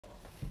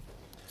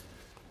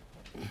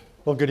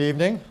Well, good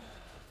evening.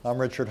 I'm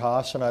Richard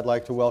Haass, and I'd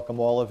like to welcome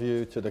all of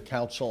you to the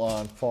Council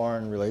on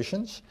Foreign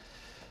Relations.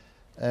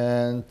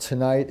 And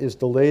tonight is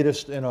the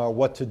latest in our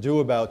What to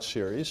Do About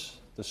series.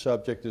 The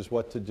subject is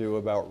What to Do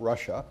About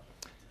Russia.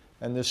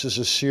 And this is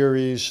a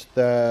series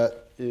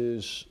that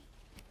is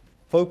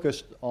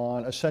focused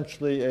on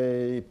essentially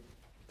a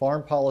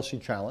foreign policy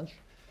challenge.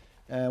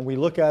 And we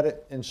look at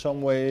it in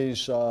some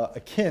ways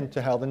akin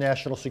to how the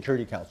National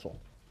Security Council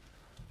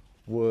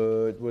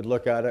would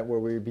look at it, where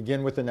we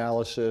begin with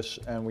analysis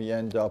and we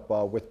end up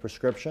with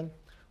prescription.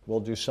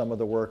 We'll do some of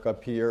the work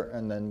up here,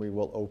 and then we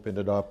will open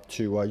it up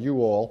to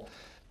you all.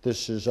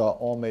 This is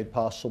all made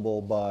possible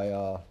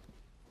by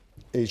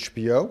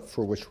HBO,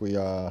 for which we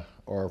are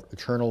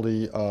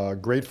eternally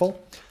grateful.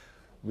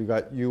 We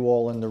got you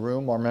all in the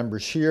room, our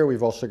members here.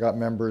 We've also got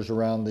members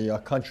around the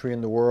country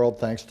and the world,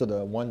 thanks to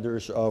the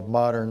wonders of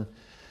modern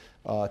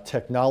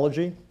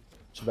technology.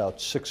 It's about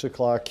 6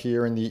 o'clock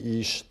here in the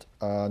East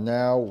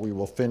now. We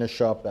will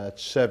finish up at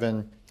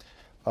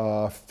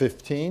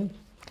 7:15.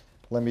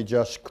 Let me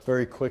just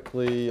very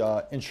quickly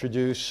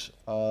introduce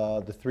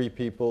the three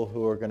people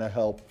who are going to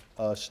help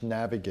us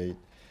navigate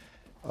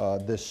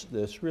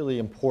this really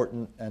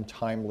important and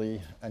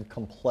timely and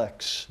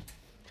complex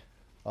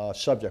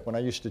subject. When I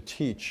used to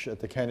teach at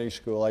the Kennedy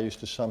School, I used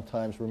to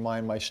sometimes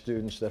remind my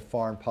students that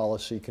foreign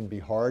policy can be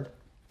hard.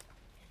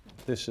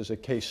 This is a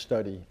case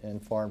study in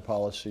foreign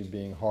policy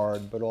being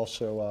hard, but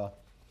also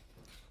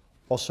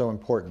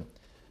important.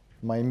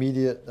 My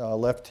immediate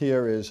left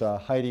here is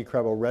Heidi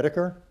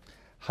Crebo-Rediker.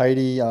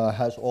 Heidi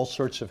has all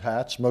sorts of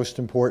hats. Most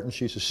important,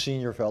 she's a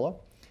senior fellow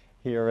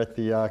here at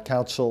the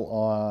Council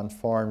on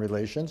Foreign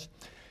Relations.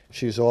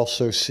 She's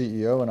also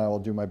CEO, and I will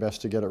do my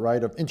best to get it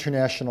right, of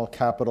International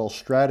Capital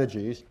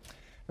Strategies.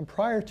 And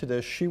prior to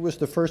this, she was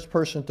the first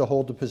person to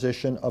hold the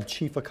position of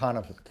chief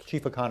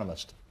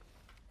economist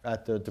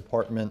at the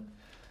Department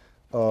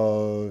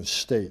of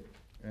State.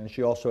 And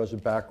she also has a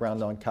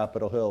background on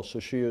Capitol Hill. So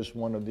she is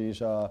one of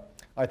these, I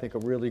think, a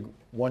really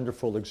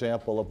wonderful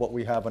example of what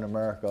we have in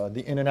America,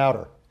 the in and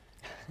outer.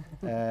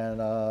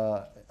 And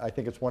I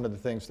think it's one of the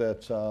things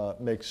that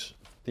makes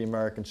the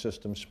American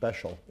system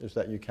special, is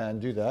that you can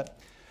do that.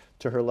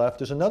 To her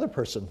left is another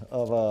person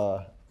of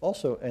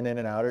also an in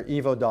and outer,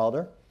 Ivo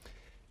Daalder.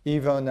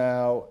 Ivo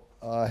now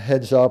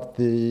heads up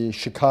the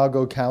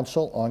Chicago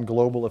Council on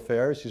Global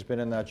Affairs. He's been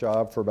in that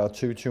job for about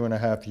two and a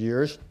half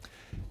years.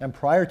 And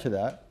prior to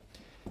that,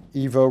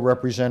 Ivo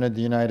represented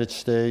the United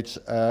States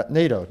at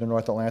NATO, the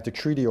North Atlantic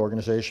Treaty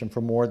Organization,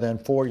 for more than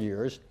 4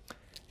 years.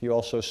 He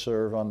also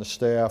served on the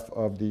staff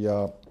of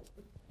the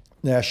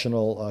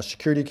National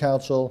Security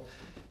Council.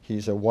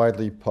 He's a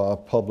widely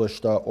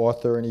published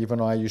author, and Ivo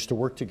and I used to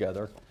work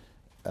together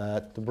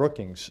at the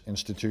Brookings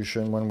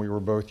Institution when we were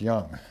both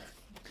young.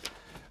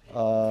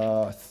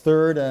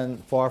 Third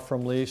and far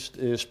from least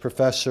is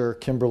Professor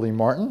Kimberly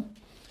Marten.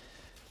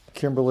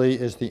 Kimberly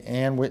is the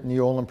Whitney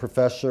Olin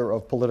Professor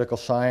of Political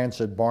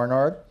Science at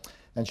Barnard,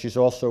 and she's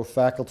also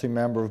faculty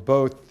member of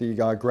both the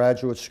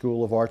Graduate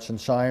School of Arts and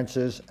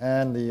Sciences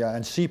and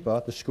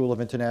SIPA, the School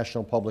of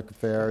International Public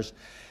Affairs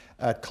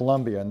at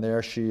Columbia. And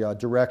there she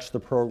directs the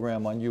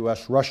program on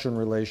U.S.-Russian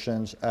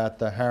relations at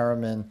the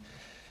Harriman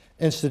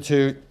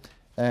Institute,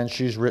 and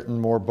she's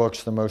written more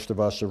books than most of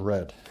us have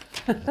read.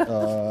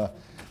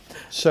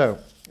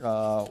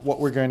 What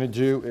we're going to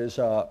do is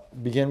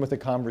begin with a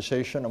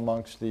conversation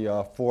amongst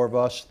the four of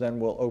us, then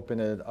we'll open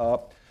it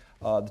up.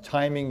 The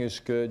timing is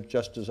good.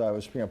 Just as I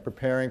was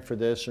preparing for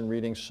this and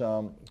reading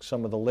some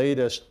of the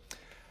latest,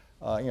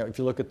 if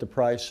you look at the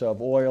price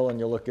of oil and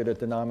you look at it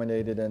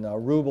denominated in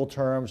ruble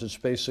terms, it's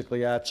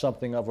basically at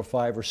something of a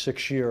 5 or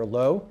 6 year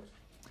low.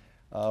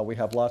 We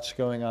have lots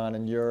going on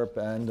in Europe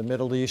and the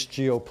Middle East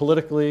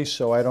geopolitically,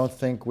 so I don't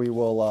think we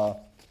will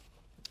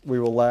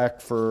lack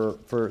for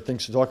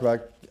things to talk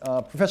about.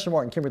 Professor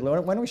Marten, Kimberly,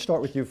 why don't we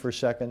start with you for a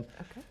second,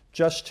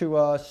 just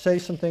to say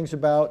some things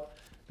about,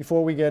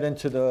 before we get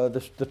into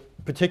the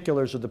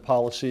particulars of the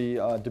policy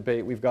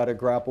debate we've got to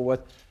grapple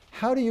with.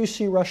 How do you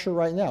see Russia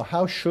right now?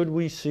 How should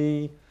we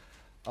see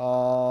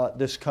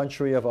this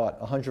country of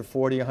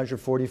 140,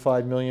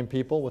 145 million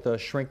people with a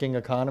shrinking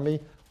economy?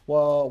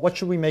 Well, what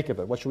should we make of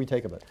it? What should we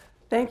take of it?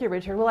 Thank you,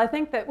 Richard. Well, I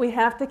think that we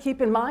have to keep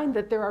in mind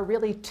that there are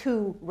really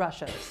two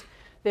Russias.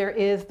 There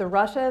is the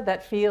Russia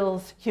that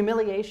feels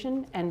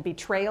humiliation and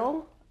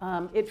betrayal.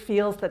 It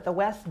feels that the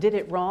West did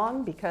it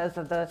wrong because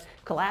of the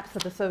collapse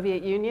of the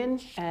Soviet Union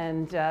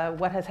and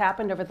what has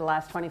happened over the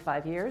last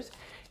 25 years.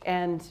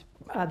 And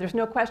there's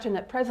no question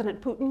that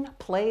President Putin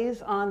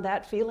plays on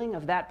that feeling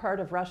of that part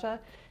of Russia,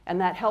 and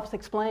that helps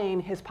explain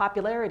his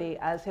popularity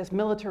as his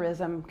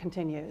militarism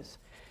continues.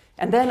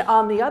 And then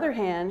on the other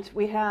hand,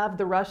 we have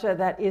the Russia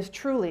that is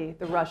truly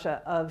the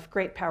Russia of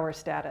great power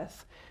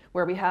status,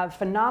 where we have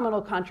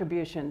phenomenal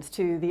contributions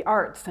to the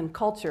arts and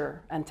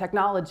culture and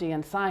technology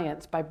and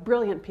science by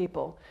brilliant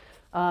people,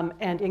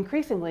 and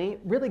increasingly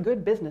really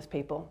good business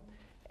people.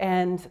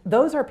 And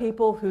those are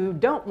people who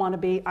don't want to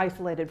be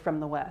isolated from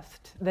the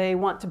West. They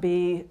want to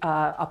be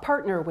a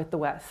partner with the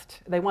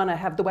West. They want to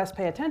have the West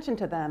pay attention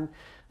to them,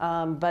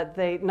 but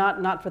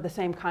not for the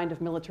same kind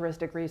of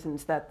militaristic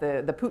reasons that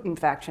the Putin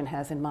faction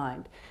has in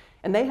mind.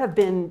 And they have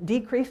been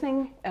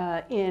decreasing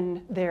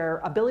in their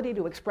ability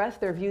to express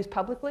their views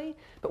publicly,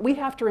 but we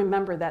have to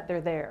remember that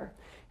they're there.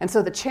 And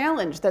so the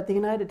challenge that the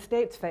United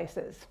States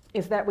faces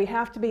is that we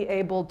have to be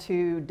able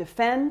to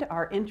defend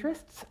our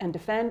interests and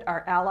defend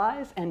our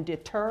allies and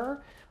deter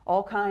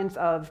all kinds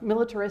of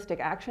militaristic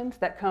actions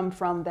that come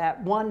from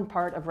that one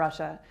part of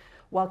Russia,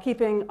 while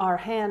keeping our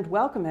hand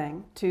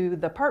welcoming to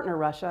the partner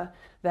Russia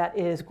that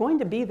is going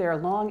to be there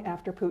long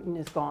after Putin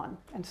is gone.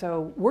 And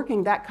so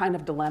working that kind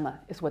of dilemma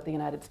is what the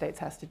United States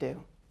has to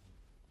do.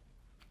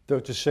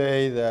 Though to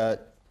say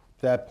that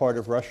that part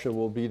of Russia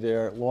will be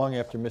there long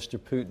after Mr.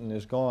 Putin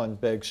is gone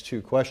begs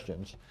two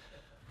questions.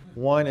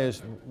 One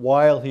is,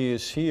 while he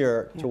is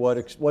here, Yes. to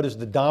what is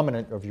the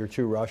dominant of your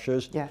two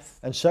Russias?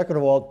 Yes. And second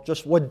of all,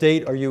 just what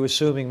date are you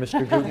assuming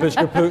Mr.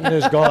 Putin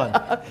is gone?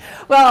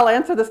 Well, I'll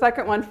answer the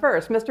second one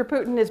first. Mr.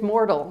 Putin is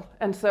mortal,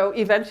 and so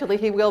eventually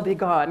he will be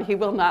gone. He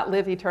will not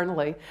live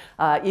eternally,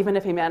 even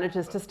if he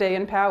manages to stay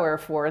in power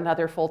for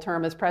another full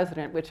term as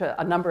president, which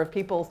a number of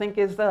people think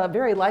is a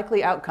very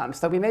likely outcome.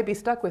 So we may be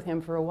stuck with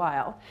him for a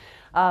while.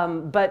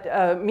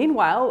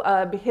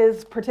 Meanwhile,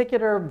 his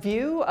particular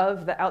view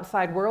of the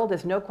outside world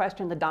is no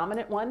question the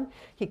dominant one.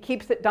 He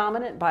keeps it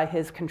dominant by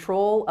his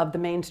control of the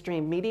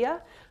mainstream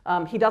media.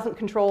 He doesn't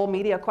control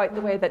media quite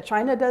the way that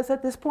China does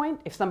at this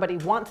point. If somebody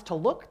wants to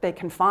look, they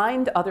can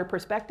find other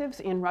perspectives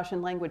in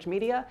Russian language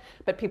media,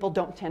 but people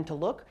don't tend to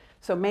look.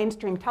 So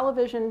mainstream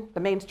television, the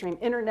mainstream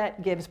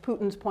internet gives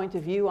Putin's point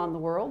of view on the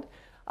world.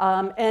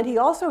 And he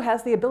also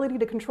has the ability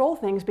to control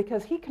things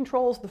because he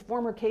controls the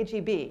former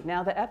KGB,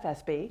 now the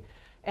FSB.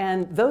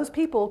 And those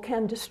people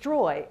can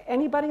destroy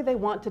anybody they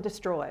want to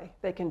destroy.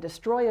 They can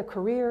destroy a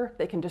career,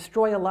 they can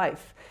destroy a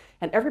life.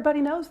 And everybody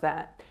knows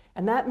that.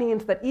 And that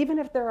means that even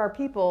if there are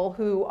people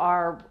who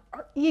are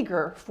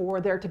eager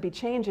for there to be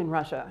change in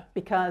Russia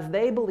because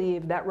they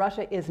believe that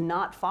Russia is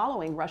not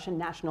following Russian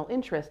national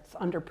interests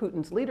under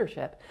Putin's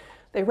leadership,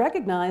 they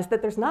recognize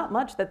that there's not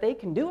much that they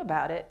can do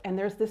about it, and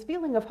there's this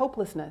feeling of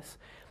hopelessness.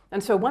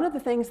 And so one of the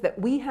things that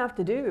we have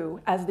to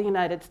do as the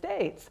United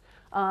States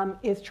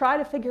is try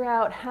to figure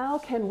out how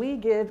can we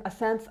give a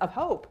sense of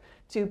hope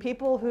to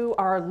people who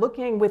are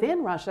looking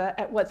within Russia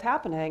at what's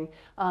happening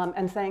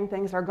and saying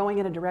things are going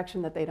in a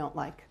direction that they don't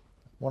like.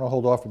 I want to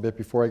hold off a bit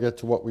before I get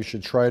to what we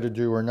should try to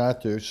do or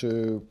not do.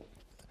 So,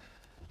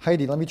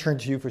 Heidi, let me turn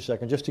to you for a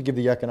second, just to give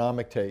the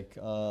economic take.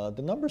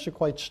 The numbers are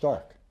quite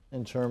stark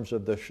in terms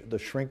of the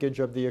shrinkage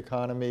of the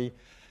economy.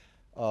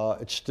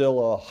 It's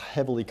still a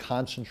heavily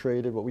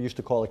concentrated, what we used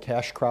to call a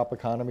cash crop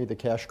economy, the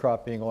cash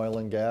crop being oil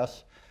and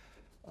gas.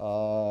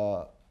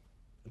 Why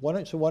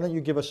don't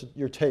you give us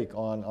your take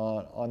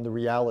on the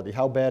reality?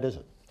 How bad is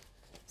it?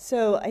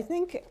 So I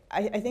think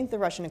the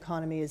Russian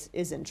economy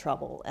is in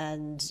trouble,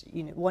 and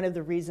one of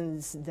the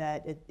reasons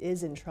that it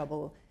is in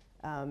trouble,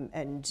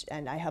 and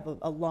I have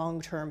a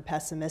long-term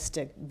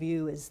pessimistic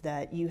view, is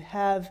that you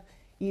had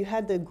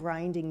the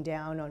grinding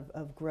down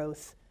of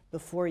growth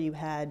before you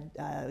had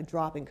a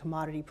drop in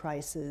commodity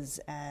prices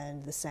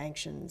and the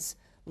sanctions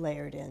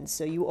layered in.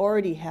 So you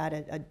already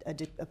had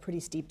a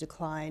pretty steep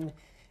decline.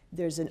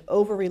 There's an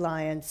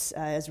over-reliance,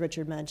 as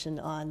Richard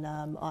mentioned,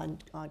 on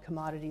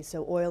commodities.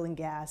 So oil and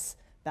gas,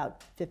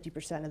 about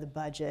 50% of the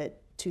budget,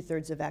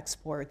 2/3 of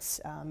exports,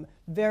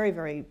 very,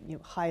 very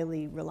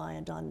highly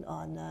reliant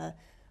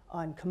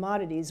on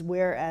commodities.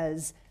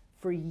 Whereas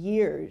for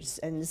years,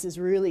 and this is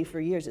really for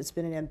years, it's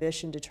been an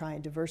ambition to try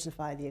and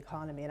diversify the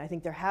economy. And I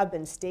think there have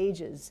been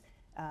stages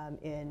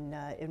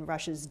in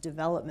Russia's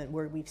development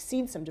where we've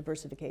seen some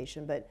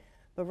diversification, but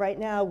right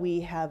now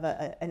we have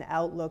an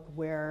outlook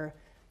where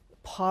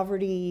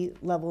poverty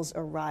levels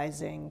are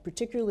rising,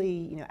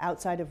 particularly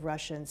outside of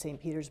Russia and St.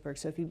 Petersburg.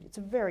 So it's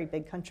a very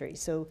big country.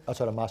 So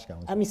outside of Moscow.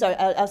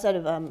 Outside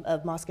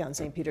of Moscow and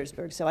St.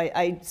 Petersburg. So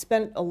I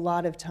spent a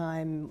lot of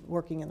time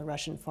working in the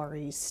Russian Far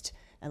East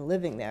and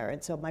living there,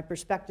 and so my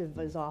perspective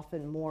is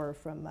often more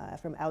from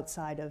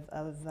outside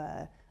of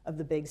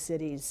the big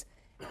cities.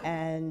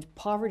 And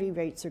poverty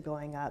rates are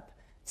going up,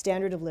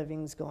 standard of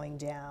living is going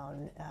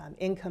down,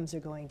 incomes are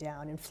going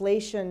down,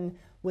 inflation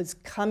was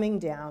coming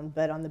down,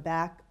 but on the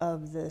back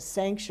of the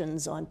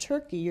sanctions on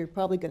Turkey, you're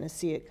probably going to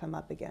see it come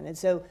up again. And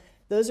so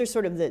those are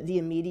sort of the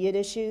immediate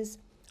issues.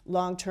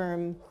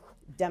 Long-term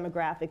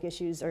demographic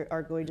issues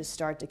are going to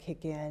start to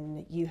kick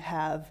in. You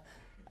have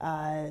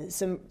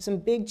some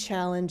big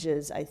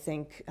challenges, I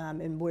think,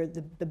 and where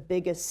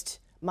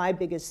my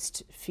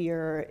biggest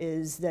fear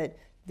is that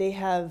they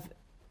have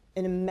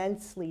an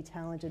immensely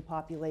talented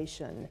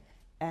population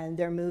and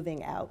they're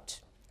moving out.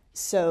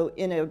 So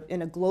in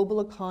a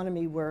global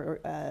economy where,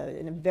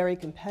 in a very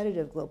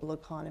competitive global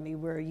economy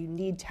where you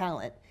need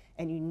talent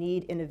and you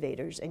need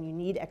innovators and you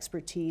need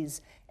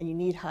expertise and you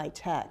need high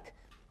tech,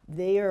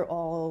 they are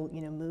all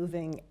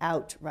moving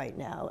out right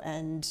now.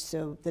 And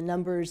so the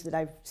numbers that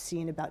I've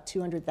seen, about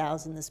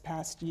 200,000 this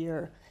past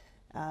year,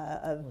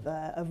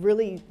 of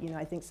really,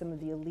 I think some of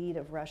the elite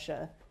of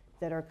Russia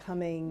that are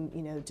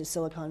coming, to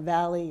Silicon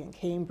Valley and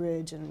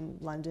Cambridge and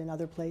London,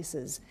 other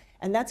places.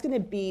 And that's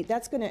going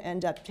to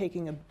end up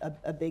taking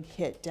a big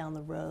hit down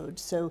the road.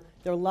 So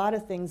there are a lot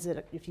of things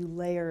that if you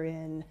layer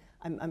in,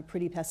 I'm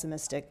pretty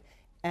pessimistic.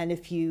 And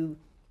if you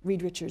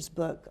read Richard's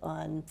book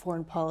on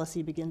foreign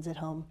policy begins at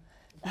home.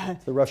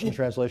 The Russian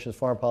translation is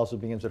foreign policy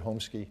begins at home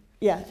ski.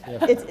 Yeah,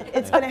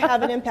 it's going to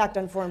have an impact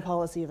on foreign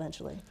policy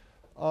eventually.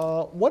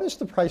 What is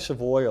the price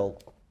of oil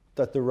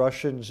that the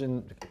Russians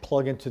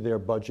plug into their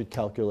budget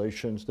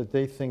calculations that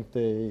they think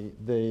they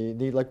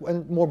need?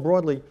 And more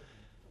broadly,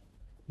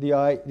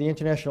 the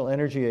International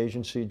Energy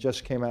Agency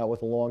just came out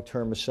with a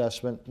long-term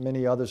assessment.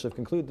 Many others have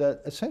concluded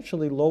that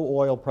essentially low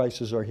oil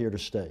prices are here to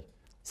stay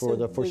for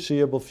the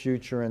foreseeable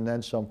future, and then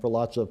some, for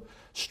lots of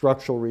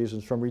structural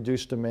reasons, from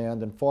reduced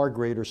demand and far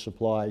greater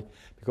supply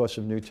because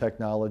of new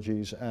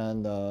technologies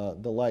and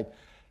the like.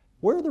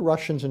 Where are the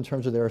Russians in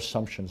terms of their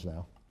assumptions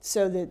now?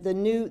 So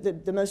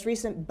the most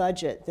recent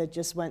budget that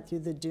just went through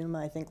the Duma,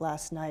 I think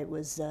last night,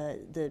 was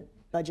the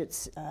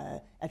budget's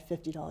at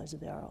 $50 a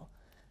barrel.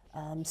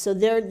 So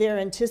they're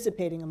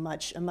anticipating a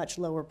much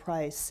lower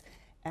price,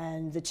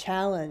 and the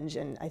challenge,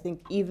 and I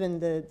think even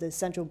the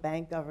central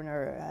bank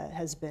governor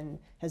has been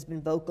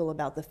vocal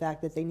about the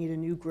fact that they need a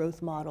new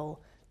growth model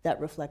that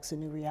reflects a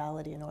new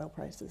reality in oil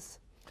prices.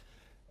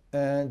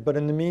 But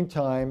in the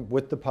meantime,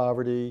 with the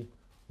poverty,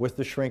 with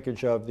the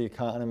shrinkage of the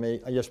economy,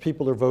 yes,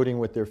 people are voting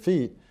with their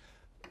feet,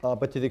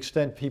 but to the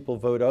extent people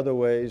vote other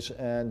ways,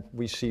 and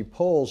we see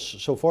polls,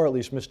 so far at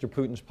least Mr.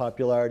 Putin's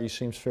popularity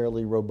seems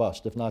fairly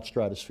robust, if not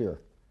stratospheric.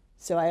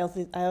 So I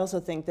also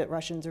think that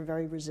Russians are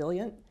very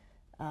resilient.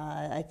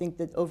 I think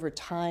that over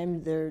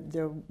time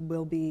there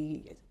will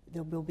be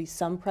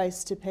some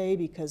price to pay,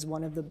 because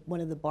one of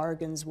the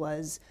bargains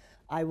was,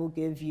 I will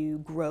give you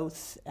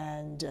growth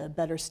and a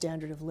better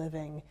standard of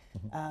living,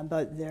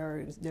 but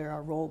there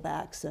are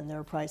rollbacks and there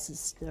are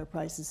prices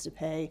to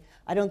pay.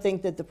 I don't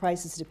think that the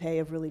prices to pay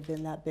have really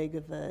been that big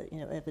of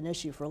an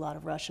issue for a lot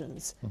of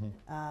Russians.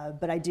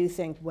 But I do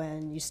think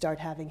when you start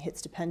having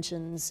hits to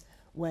pensions,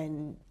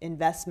 when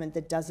investment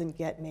that doesn't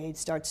get made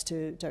starts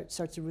to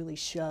really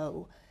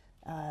show,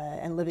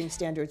 and living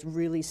standards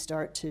really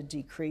start to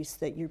decrease,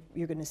 that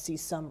you're going to see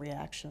some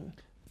reaction.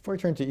 Before I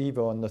turn to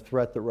Eva on the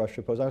threat that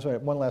Russia poses, I was going to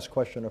have one last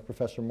question of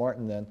Professor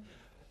Marten then.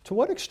 To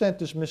what extent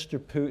does Mr.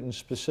 Putin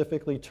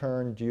specifically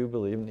turn, do you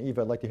believe, and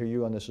Eva, I'd like to hear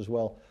you on this as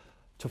well,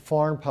 to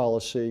foreign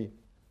policy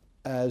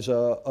as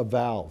a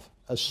valve,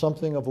 as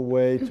something of a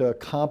way to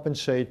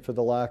compensate for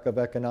the lack of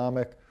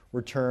economic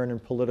return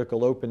and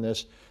political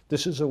openness?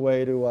 This is a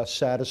way to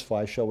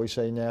satisfy, shall we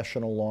say,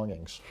 national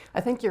longings.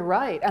 I think you're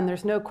right, and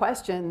there's no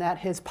question that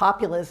his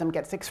populism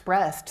gets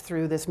expressed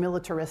through this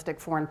militaristic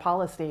foreign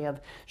policy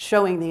of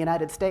showing the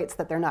United States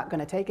that they're not going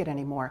to take it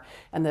anymore.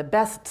 And the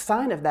best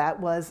sign of that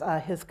was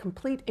his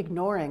complete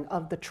ignoring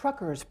of the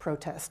truckers'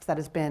 protest that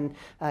has been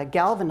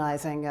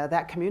galvanizing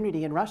that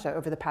community in Russia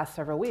over the past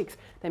several weeks.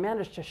 They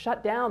managed to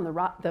shut down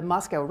the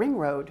Moscow Ring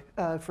Road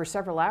for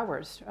several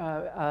hours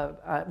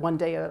one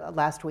day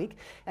last week,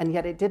 and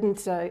yet it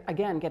didn't,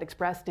 again, get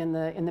expressed in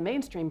the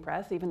mainstream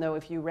press, even though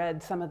if you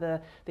read some of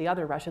the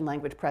other Russian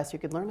language press, you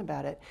could learn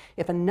about it.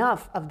 If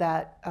enough of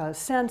that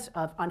sense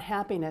of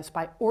unhappiness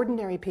by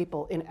ordinary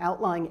people in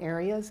outlying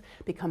areas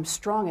becomes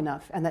strong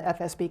enough and the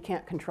FSB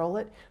can't control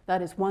it,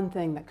 that is one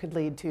thing that could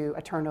lead to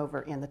a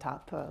turnover in the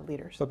top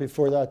leaders. But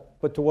before that,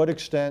 but to what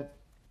extent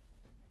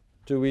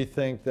do we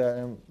think that,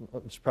 and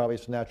it's probably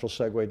a natural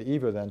segue to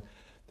Eva then,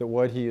 that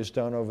what he has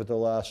done over the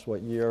last,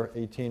 year,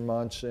 18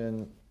 months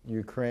in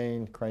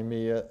Ukraine,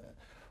 Crimea,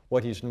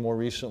 what he's more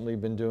recently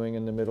been doing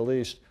in the Middle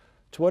East,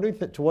 to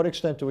what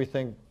extent do we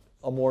think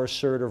a more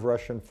assertive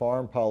Russian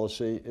foreign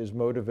policy is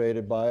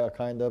motivated by a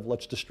kind of,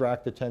 let's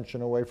distract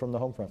attention away from the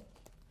home front?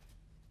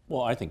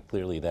 Well, I think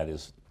clearly that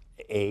is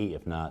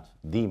if not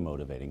the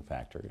motivating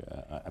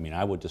factor. I mean,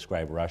 I would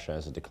describe Russia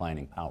as a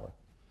declining power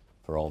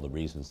for all the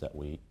reasons that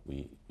we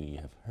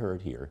have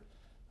heard here.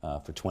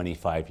 For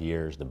 25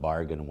 years, the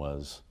bargain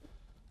was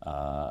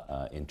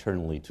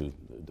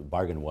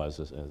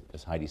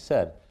as Heidi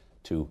said,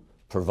 to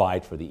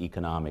provide for the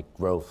economic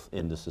growth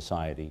in the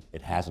society.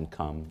 It hasn't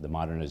come. The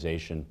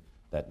modernization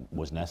that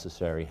was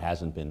necessary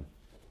hasn't been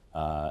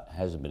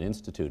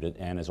instituted,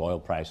 and as oil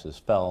prices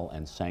fell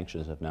and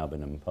sanctions have now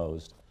been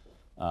imposed,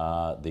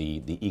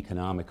 the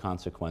economic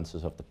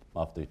consequences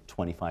of the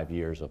 25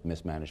 years of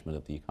mismanagement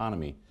of the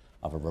economy,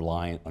 of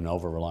an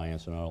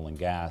over-reliance on oil and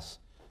gas,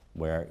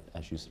 where,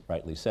 as you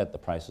rightly said, the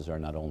prices are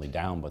not only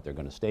down, but they're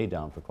going to stay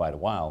down for quite a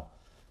while,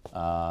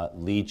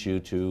 leads you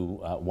to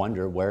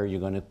wonder where you're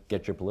going to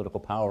get your political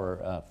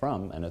power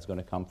from, and it's going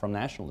to come from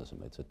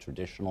nationalism. It's a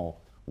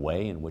traditional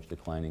way in which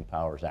declining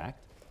powers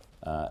act,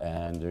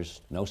 and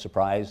there's no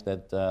surprise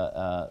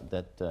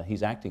that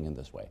he's acting in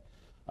this way.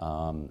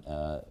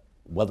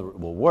 Whether it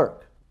will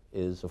work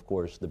is, of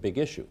course, the big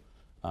issue,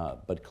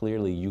 but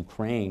clearly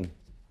Ukraine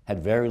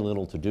had very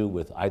little to do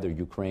with either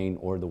Ukraine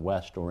or the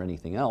West or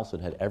anything else. It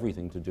had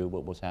everything to do with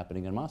what was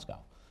happening in Moscow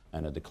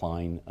and a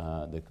declining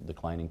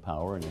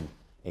power and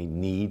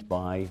need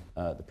by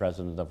the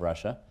president of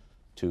Russia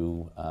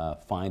to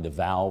find a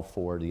valve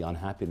for the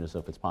unhappiness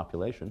of its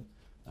population,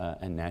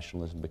 and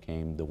nationalism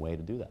became the way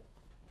to do that.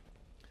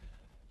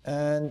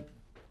 And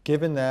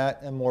given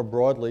that, and more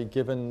broadly,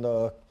 given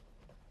the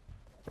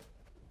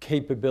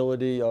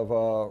capability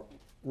of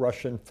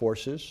Russian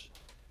forces,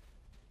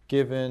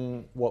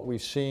 given what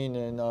we've seen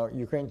in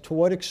Ukraine, to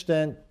what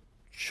extent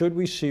should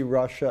we see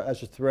Russia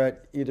as a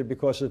threat, either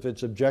because of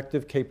its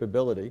objective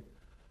capability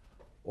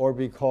or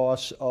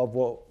because of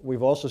what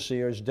we've also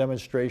seen as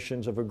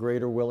demonstrations of a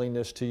greater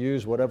willingness to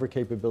use whatever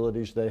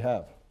capabilities they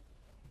have?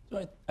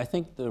 So I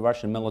think the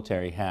Russian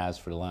military has,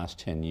 for the last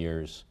 10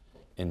 years,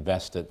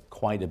 invested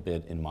quite a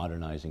bit in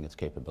modernizing its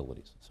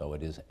capabilities. So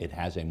it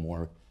has a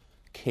more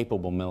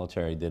capable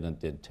military than it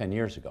did 10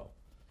 years ago.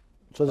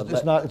 So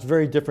it's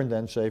very different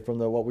than, say, from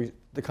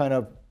the kind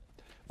of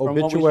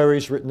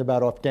obituaries written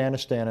about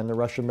Afghanistan and the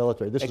Russian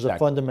military. This is a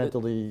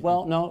fundamentally...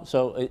 Well, no,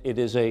 so it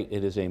is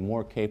a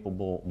more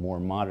capable, more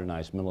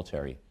modernized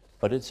military,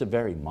 but it's a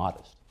very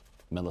modest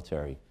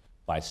military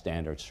by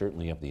standards,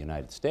 certainly of the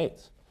United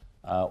States,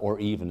 or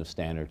even the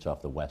standards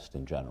of the West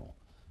in general.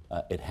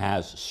 It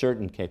has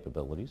certain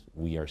capabilities.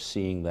 We are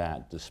seeing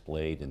that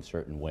displayed in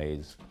certain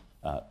ways,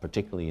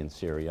 particularly in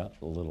Syria,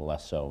 a little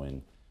less so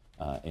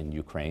in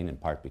Ukraine, in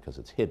part because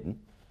it's hidden.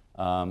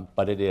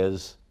 But it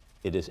is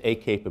a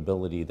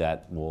capability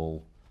that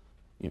will,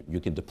 you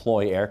can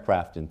deploy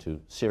aircraft into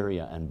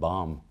Syria and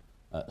bomb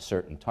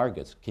certain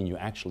targets. Can you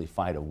actually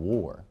fight a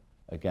war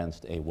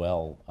against a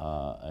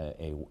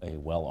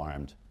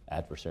well-armed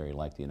adversary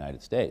like the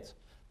United States?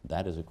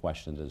 That is a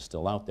question that is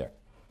still out there.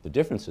 The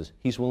difference is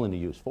he's willing to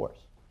use force.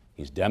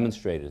 He's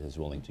demonstrated his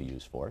willing to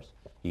use force.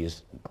 He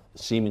is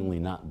seemingly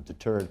not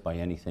deterred by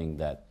anything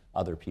that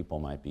other people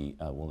might be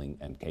willing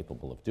and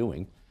capable of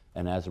doing.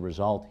 And as a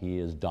result, he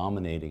is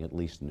dominating, at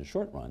least in the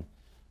short run,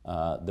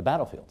 the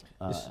battlefield.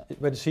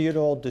 But is he at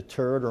all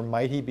deterred, or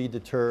might he be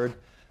deterred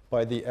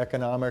by the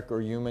economic or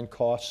human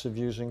costs of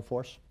using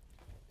force?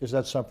 Is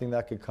that something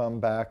that could come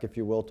back, if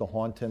you will, to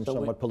haunt him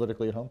somewhat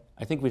politically at home?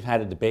 I think we've had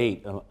a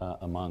debate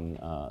among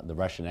the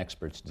Russian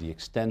experts to the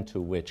extent to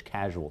which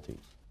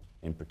casualties,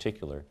 in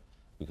particular,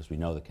 because we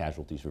know the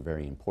casualties were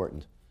very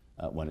important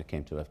when it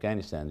came to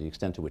Afghanistan, the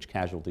extent to which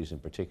casualties in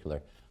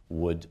particular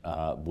would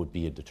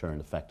be a deterrent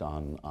effect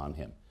on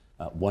him.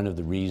 One of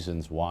the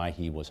reasons why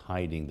he was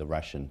hiding the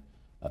Russian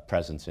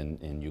presence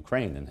in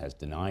Ukraine and has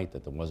denied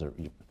that there was or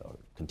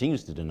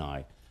continues to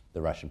deny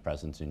the Russian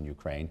presence in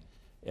Ukraine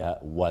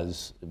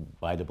was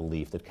by the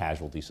belief that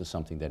casualties is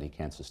something that he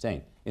can't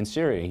sustain. In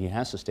Syria, he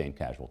has sustained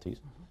casualties,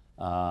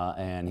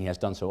 and he has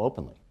done so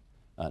openly.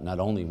 Not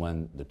only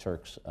when the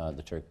Turks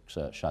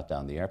shot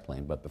down the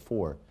airplane, but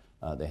before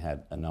they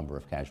had a number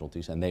of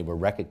casualties, and they were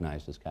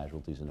recognized as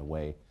casualties in a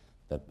way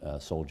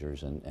that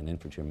soldiers and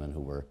infantrymen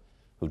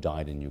who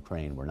died in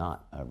Ukraine were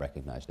not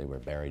recognized. They were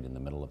buried in the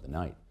middle of the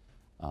night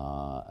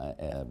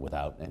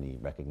without any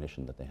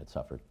recognition that they had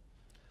suffered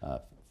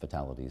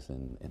fatalities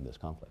in this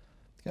conflict.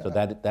 Yeah. So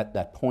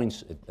that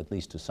points, at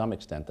least to some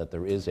extent, that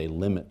there is a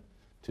limit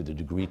to the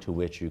degree to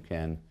which you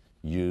can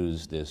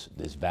use this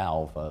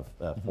valve of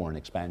foreign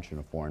expansion,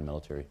 of foreign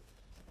military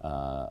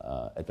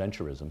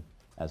adventurism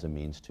as a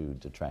means to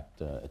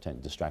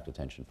distract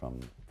attention from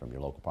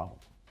your local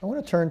problems. I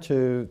want to turn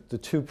to the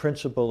two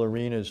principal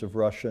arenas of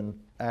Russian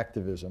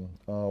activism,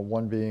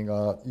 one being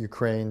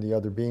Ukraine, the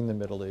other being the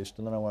Middle East.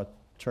 And then I want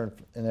to turn,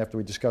 and after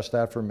we discuss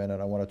that for a minute,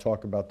 I want to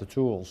talk about the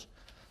tools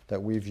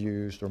that we've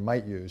used or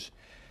might use.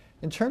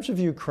 In terms of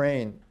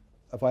Ukraine,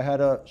 if I had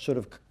to sort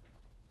of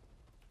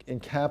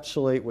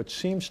encapsulate what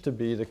seems to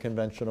be the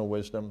conventional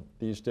wisdom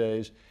these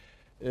days,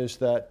 is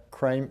that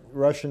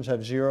Russians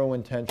have zero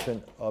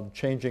intention of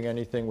changing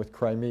anything with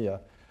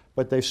Crimea,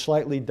 but they've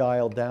slightly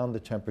dialed down the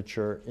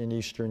temperature in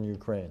eastern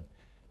Ukraine.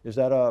 Is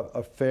that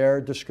a fair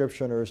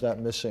description, or is that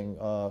missing?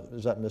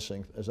 Is that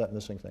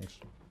missing things?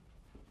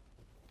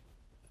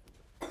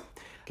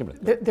 Kimberly.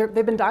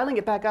 They've been dialing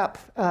it back up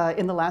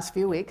in the last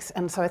few weeks,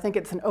 and so I think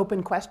it's an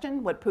open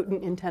question what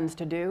Putin intends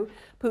to do.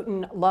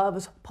 Putin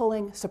loves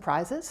pulling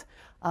surprises,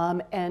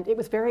 and it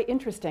was very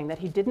interesting that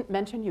he didn't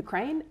mention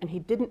Ukraine and he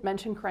didn't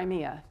mention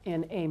Crimea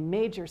in a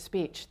major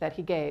speech that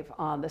he gave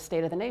on the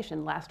State of the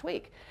Nation last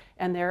week.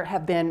 And there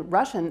have been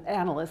Russian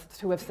analysts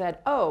who have said,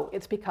 oh,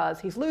 it's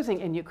because he's losing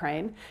in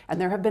Ukraine, and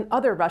there have been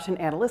other Russian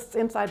analysts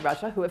inside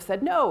Russia who have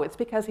said, no, it's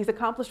because he's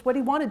accomplished what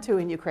he wanted to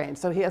in Ukraine,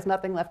 so he has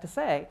nothing left to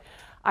say.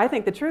 I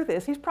think the truth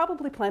is he's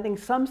probably planning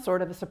some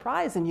sort of a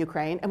surprise in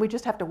Ukraine, and we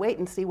just have to wait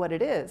and see what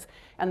it is.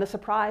 And the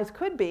surprise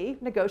could be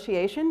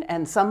negotiation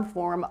and some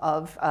form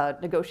of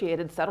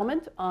negotiated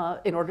settlement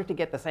in order to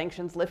get the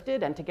sanctions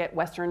lifted and to get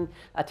Western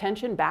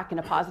attention back in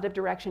a positive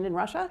direction in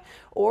Russia.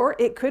 Or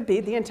it could be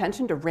the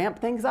intention to ramp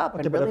things up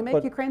and really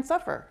make Ukraine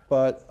suffer.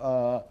 But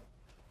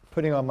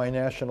putting on my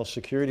national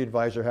security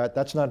advisor hat,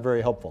 that's not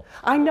very helpful.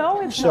 I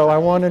know it's So I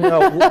want to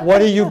know,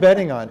 what are you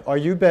betting on? Are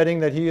you betting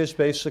that he has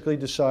basically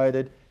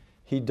decided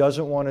he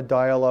doesn't want to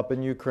dial up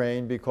in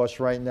Ukraine because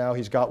right now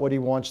he's got what he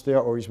wants there,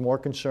 or he's more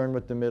concerned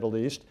with the Middle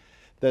East,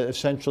 that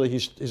essentially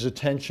his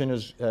attention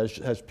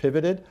has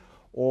pivoted?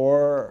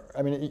 Or,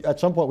 I mean, at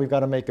some point we've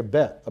got to make a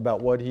bet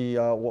about what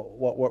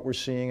we're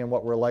seeing and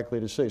what we're likely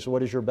to see. So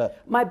what is your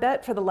bet? My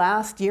bet for the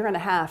last year and a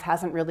half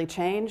hasn't really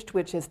changed,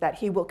 which is that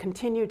he will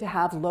continue to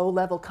have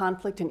low-level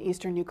conflict in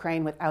eastern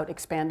Ukraine without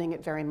expanding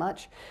it very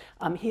much.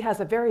 He has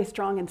a very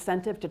strong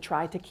incentive to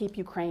try to keep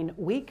Ukraine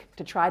weak,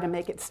 to try to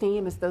make it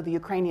seem as though the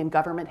Ukrainian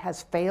government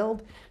has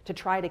failed, to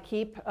try to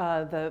keep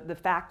the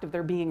fact of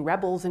there being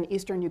rebels in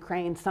eastern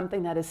Ukraine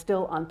something that is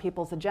still on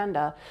people's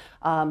agenda.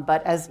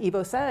 But as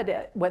Ivo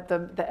said, what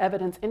the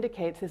evidence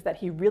indicates is that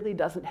he really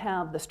doesn't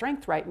have the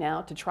strength right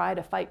now to try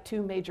to fight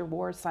two major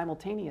wars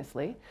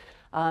simultaneously.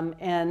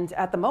 And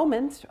at the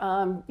moment,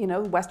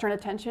 Western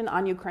attention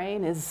on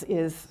Ukraine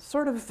is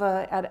sort of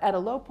at a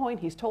low point.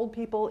 He's told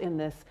people in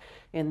this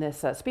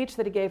speech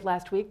that he gave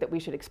last week that we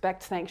should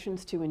expect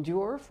sanctions to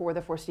endure for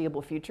the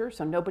foreseeable future.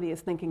 So nobody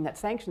is thinking that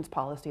sanctions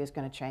policy is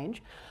going to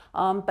change.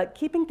 But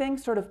keeping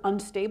things sort of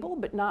unstable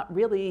but not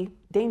really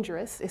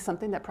dangerous is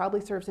something that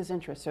probably serves his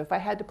interest. So if I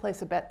had to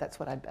place a bet, that's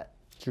what I'd bet.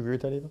 Do you agree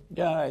with that, Eva?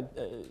 Yeah,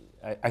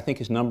 I think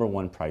his number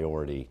one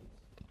priority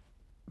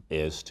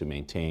is to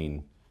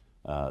maintain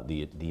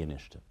the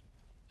initiative,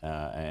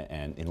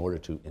 and in order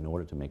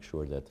to make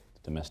sure that the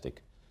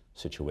domestic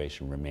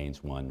situation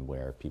remains one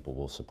where people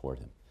will support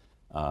him.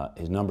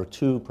 His number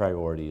two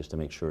priority is to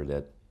make sure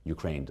that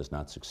Ukraine does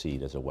not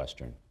succeed as a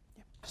Western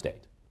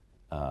state.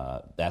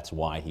 That's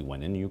why he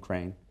went into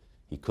Ukraine.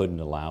 He couldn't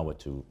allow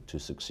it to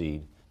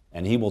succeed,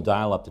 and he will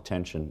dial up the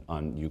tension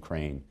on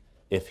Ukraine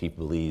if he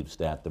believes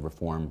that the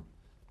reform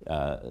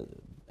that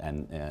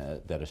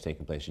is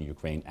taking place in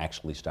Ukraine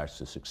actually starts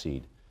to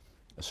succeed.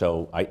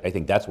 So I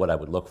think that's what I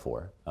would look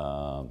for,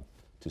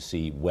 to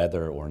see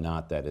whether or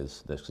not they're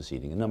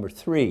succeeding. And number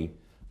three,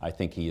 I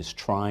think he is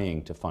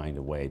trying to find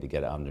a way to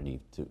get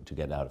underneath, to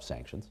get out of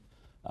sanctions.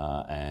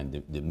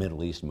 And the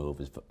Middle East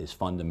move is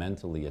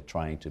fundamentally at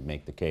trying to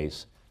make the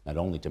case not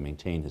only to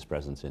maintain his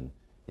presence in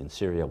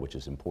Syria, which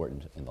is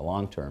important in the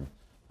long term,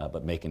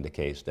 but making the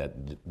case that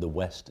the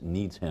West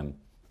needs him,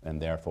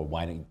 and therefore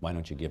why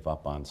don't you give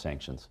up on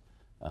sanctions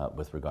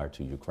with regard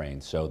to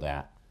Ukraine so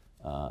that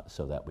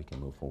we can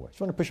move forward. I just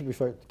want to push it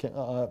before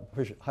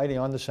push Heidi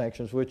on the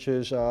sanctions, which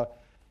is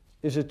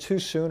it too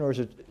soon, or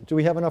do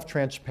we have enough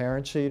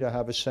transparency to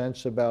have a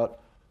sense about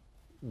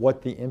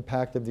what the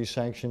impact of these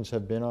sanctions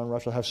have been on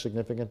Russia, how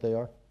significant they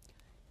are?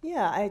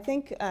 Yeah, I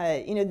think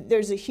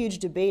there's a huge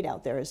debate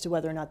out there as to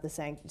whether or not the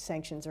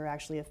sanctions are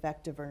actually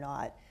effective or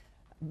not.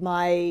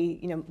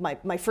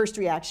 My first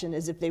reaction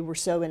is if they were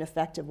so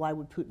ineffective, why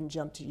would Putin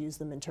jump to use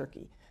them in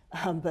Turkey?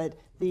 But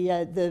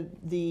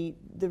the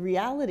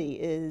reality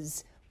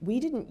is we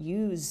didn't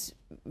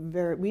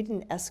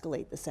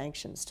escalate the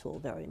sanctions tool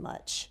very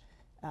much,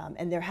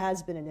 and there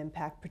has been an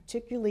impact,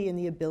 particularly in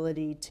the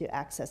ability to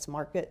access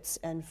markets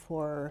and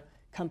for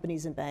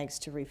companies and banks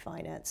to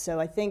refinance. So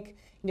I think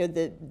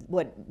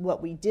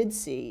what we did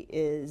see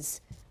is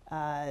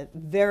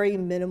very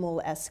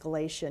minimal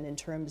escalation in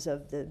terms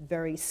of the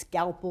very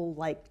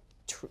scalpel-like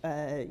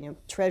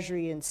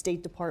Treasury and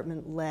State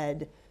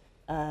Department-led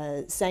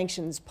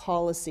sanctions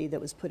policy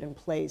that was put in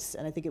place,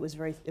 and I think it was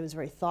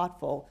very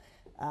thoughtful.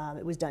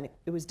 It was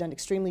done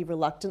extremely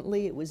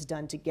reluctantly. It was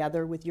done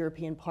together with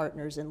European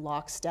partners in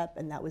lockstep,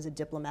 and that was a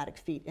diplomatic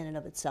feat in and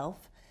of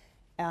itself.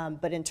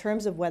 But in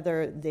terms of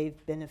whether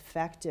they've been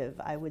effective,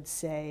 I would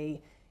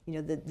say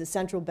the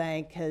central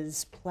bank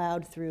has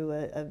plowed through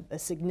a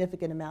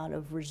significant amount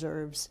of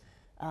reserves,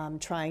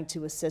 trying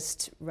to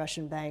assist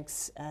Russian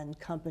banks and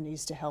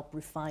companies to help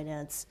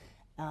refinance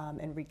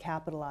and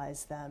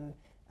recapitalize them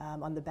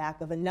on the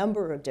back of a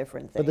number of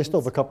different things. But they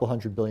still have a couple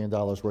 $100 billion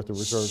worth of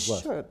reserves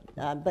left. Sure,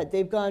 but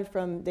they've gone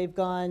from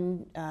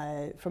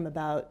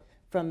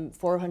from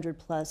 400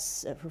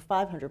 plus, for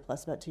 500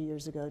 plus about 2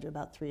 years ago to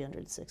about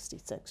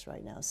 366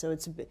 right now. So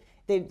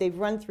they've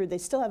run through. They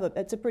still have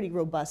it's a pretty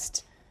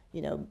robust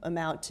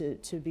amount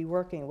to be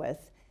working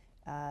with,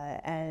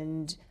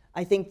 and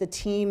I think the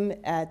team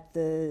at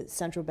the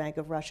Central Bank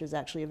of Russia is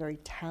actually a very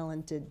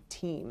talented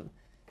team.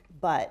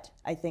 But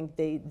I think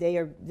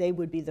they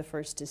would be the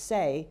first to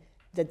say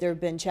that there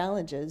have been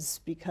challenges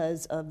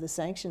because of the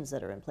sanctions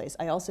that are in place.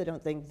 I also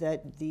don't think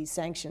that the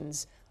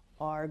sanctions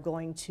are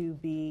going to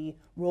be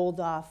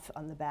rolled off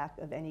on the back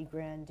of any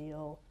grand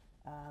deal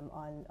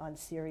on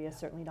Syria,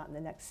 certainly not in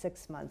the next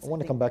 6 months. I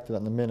want to come back to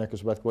that in a minute,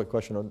 because that's a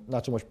question,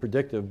 not so much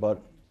predictive,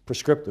 but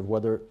prescriptive,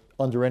 whether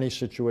under any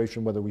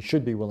situation, whether we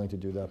should be willing to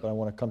do that. But I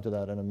want to come to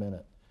that in a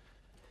minute.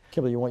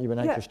 Kimberly, you've been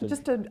interested.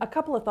 Just a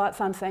couple of thoughts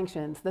on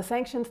sanctions. The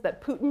sanctions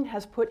that Putin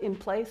has put in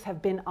place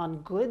have been on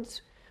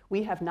goods.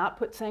 We have not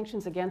put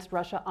sanctions against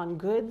Russia on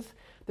goods.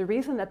 The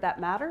reason that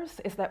matters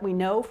is that we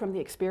know from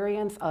the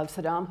experience of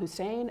Saddam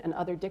Hussein and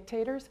other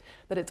dictators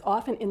that it's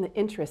often in the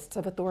interests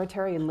of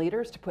authoritarian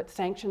leaders to put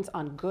sanctions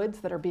on goods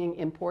that are being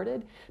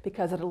imported,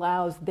 because it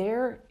allows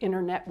their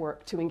inner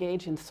network to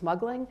engage in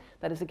smuggling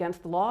that is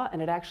against the law,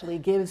 and it actually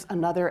gives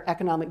another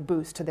economic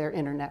boost to their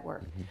inner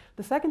network. Mm-hmm.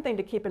 The second thing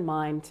to keep in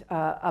mind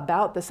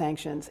about the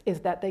sanctions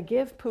is that they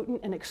give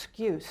Putin an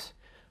excuse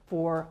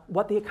for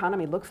what the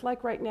economy looks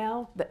like right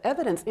now, the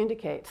evidence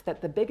indicates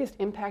that the biggest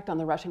impact on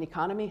the Russian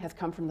economy has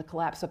come from the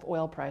collapse of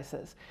oil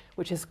prices,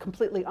 which is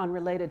completely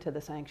unrelated to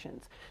the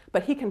sanctions.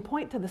 But he can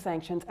point to the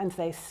sanctions and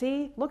say,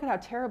 see, look at how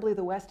terribly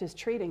the West is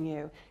treating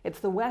you. It's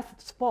the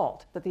West's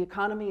fault that the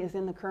economy is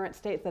in the current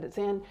state that it's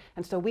in,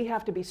 and so we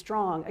have to be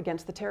strong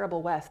against the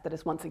terrible West that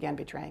is once again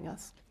betraying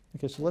us.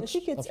 Okay, so let's. I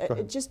think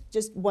it's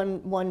just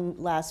one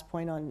last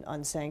point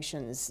on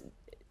sanctions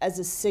as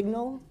a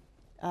signal,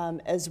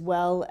 as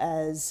well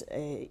as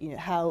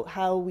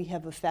how we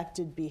have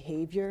affected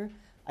behavior.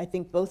 I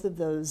think both of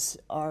those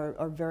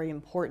are very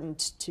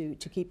important to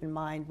keep in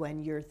mind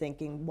when you're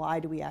thinking, why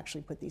do we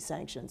actually put these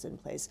sanctions in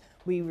place?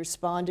 We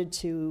responded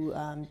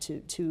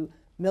to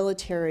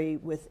military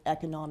with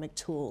economic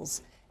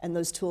tools, and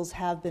those tools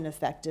have been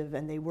effective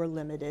and they were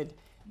limited,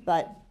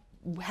 but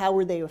how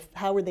were they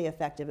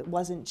effective? It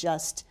wasn't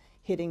just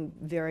hitting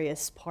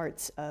various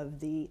parts of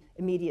the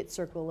immediate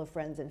circle of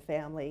friends and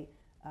family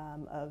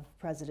of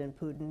President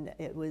Putin.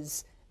 It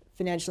was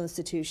financial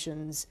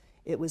institutions.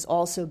 It was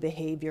also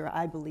behavior,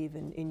 I believe,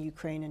 in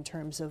Ukraine in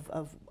terms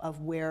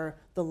of where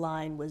the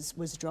line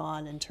was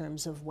drawn in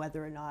terms of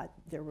whether or not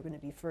there were going to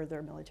be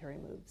further military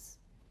moves.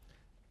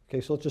 Okay,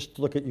 so let's just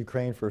look at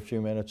Ukraine for a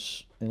few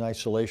minutes in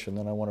isolation,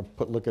 then I want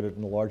to look at it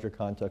in the larger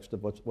context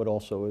of what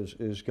also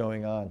is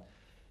going on,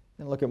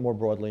 and look at more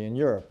broadly in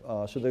Europe.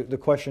 So the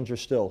questions are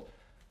still,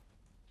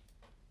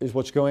 is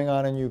what's going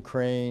on in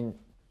Ukraine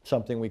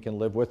something we can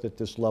live with at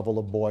this level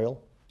of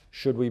boil?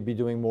 Should we be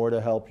doing more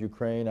to help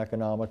Ukraine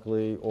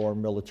economically or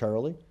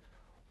militarily?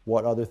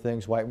 What other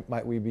things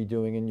might we be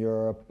doing in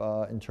Europe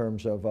in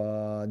terms of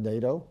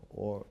NATO?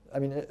 Or, I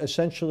mean,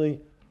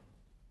 essentially,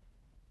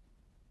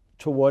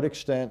 to what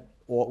extent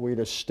ought we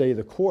to stay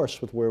the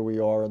course with where we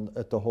are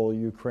at the whole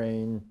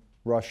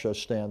Ukraine-Russia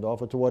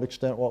standoff, or to what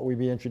extent ought we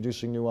be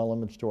introducing new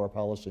elements to our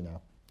policy now?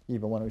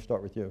 Eva, why don't we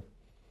start with you?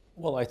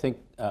 Well, I think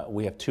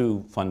we have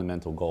two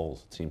fundamental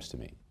goals, it seems to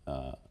me.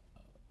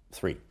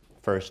 Three.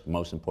 First,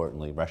 most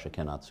importantly, Russia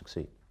cannot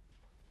succeed.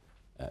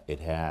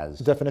 It has...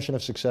 The definition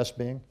of success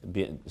being?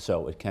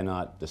 So it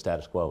cannot, the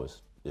status quo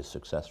is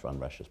success on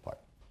Russia's part.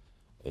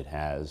 It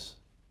has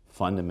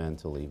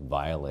fundamentally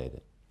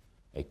violated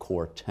a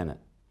core tenet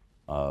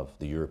of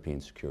the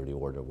European security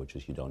order, which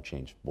is you don't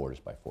change borders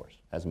by force.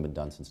 It hasn't been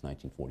done since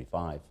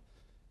 1945.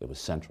 It was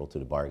central to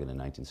the bargain in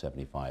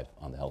 1975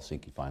 on the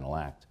Helsinki Final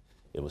Act.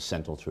 It was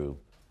central to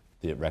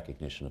the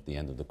recognition of the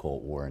end of the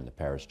Cold War and the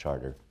Paris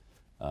Charter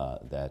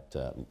that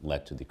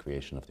led to the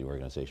creation of the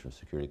Organization for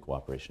Security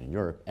Cooperation in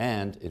Europe,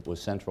 and it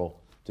was central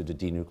to the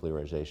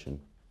denuclearization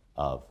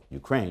of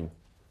Ukraine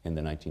in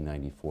the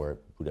 1994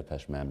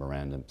 Budapest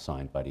Memorandum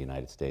signed by the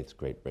United States,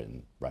 Great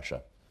Britain,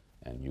 Russia,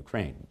 and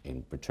Ukraine.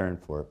 In return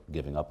for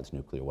giving up its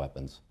nuclear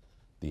weapons,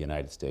 the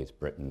United States,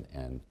 Britain,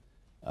 and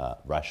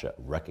Russia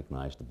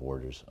recognized the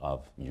borders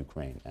of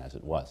Ukraine as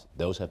it was.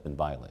 Those have been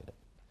violated.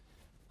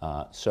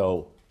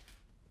 So,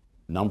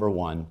 number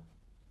one,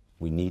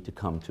 we need to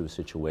come to a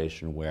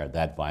situation where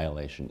that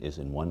violation is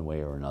in one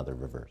way or another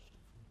reversed,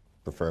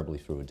 preferably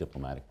through a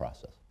diplomatic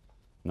process.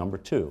 Number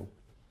two,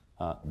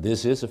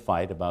 this is a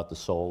fight about the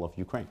soul of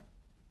Ukraine.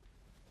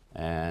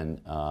 And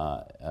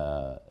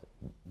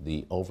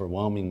the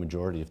overwhelming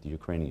majority of the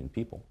Ukrainian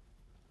people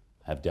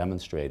have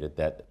demonstrated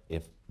that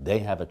if they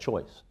have a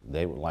choice,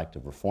 they would like to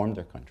reform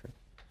their country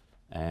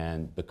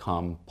and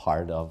become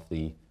part of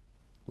the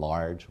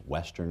large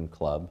Western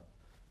club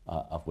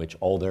of which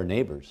all their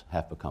neighbors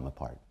have become a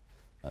part.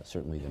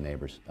 Certainly the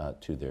neighbors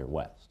to their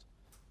west.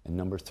 And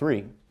number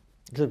three,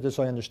 just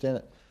so I understand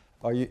it,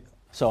 are you?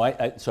 So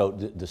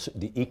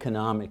the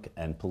economic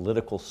and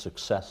political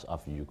success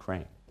of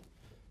Ukraine,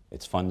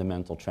 its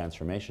fundamental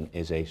transformation,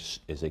 is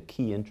a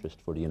key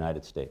interest for the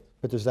United States.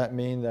 But does that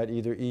mean that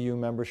either EU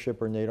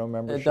membership or NATO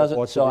membership? It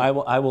doesn't. So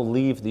I will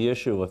leave the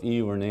issue of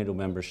EU or NATO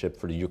membership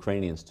for the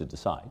Ukrainians to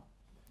decide.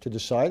 To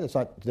decide? It's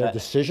not their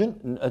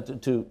decision?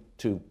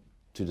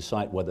 To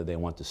decide whether they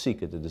want to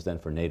seek it. It is then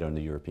for NATO and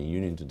the European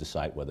Union to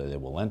decide whether they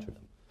will enter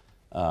them.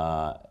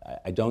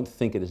 I don't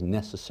think it is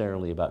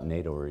necessarily about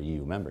NATO or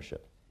EU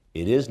membership.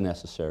 It is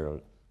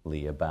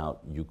necessarily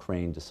about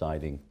Ukraine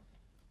deciding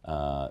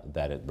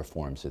that it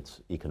reforms its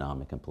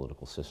economic and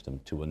political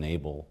system to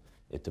enable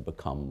it to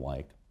become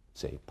like,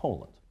 say,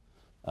 Poland.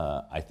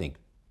 I think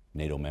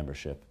NATO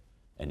membership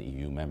and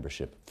EU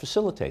membership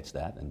facilitates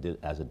that, and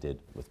as it did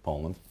with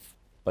Poland.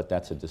 But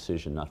that's a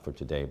decision not for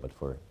today, but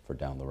for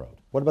down the road.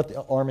 What about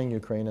the arming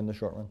Ukraine in the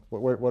short run?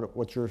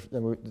 What's your? I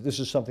mean, this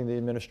is something the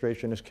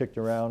administration has kicked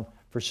around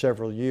for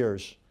several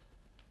years.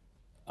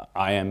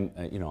 I am,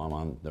 I'm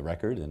on the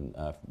record and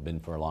been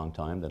for a long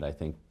time that I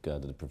think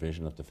the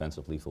provision of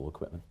defensive lethal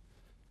equipment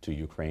to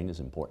Ukraine is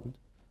important.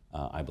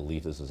 I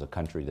believe this is a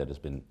country that has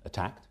been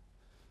attacked.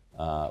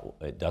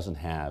 It doesn't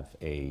have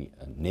a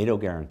NATO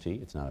guarantee.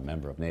 It's not a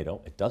member of NATO.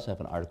 It does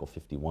have an Article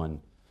 51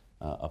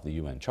 of the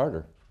UN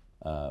Charter.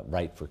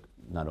 Right for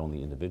not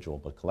only individual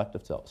but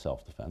collective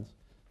self-defense.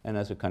 And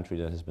as a country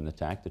that has been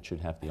attacked, it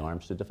should have the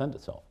arms to defend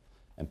itself.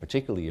 And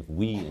particularly if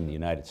we in the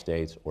United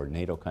States or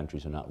NATO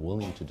countries are not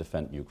willing to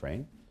defend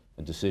Ukraine,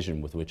 a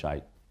decision with which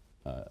I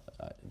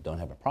don't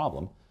have a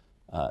problem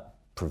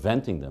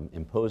preventing them,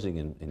 imposing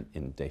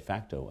in de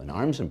facto an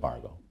arms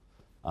embargo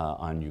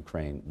on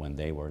Ukraine when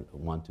they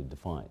want to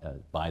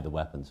buy the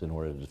weapons in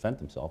order to defend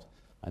themselves,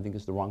 I think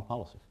is the wrong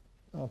policy.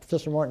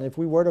 Professor Marten, if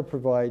we were to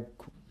provide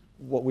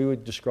what we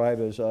would describe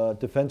as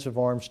defensive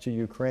arms to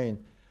Ukraine,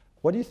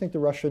 what do you think the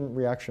Russian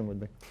reaction would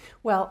be?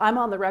 Well, I'm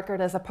on the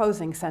record as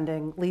opposing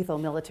sending lethal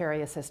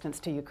military assistance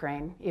to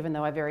Ukraine, even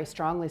though I very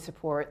strongly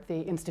support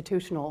the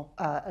institutional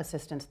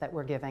assistance that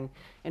we're giving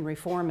in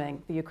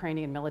reforming the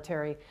Ukrainian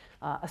military,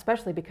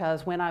 especially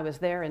because when I was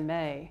there in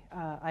May,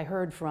 I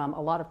heard from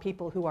a lot of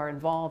people who are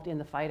involved in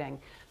the fighting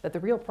that the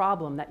real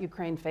problem that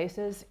Ukraine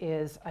faces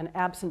is an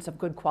absence of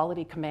good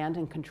quality command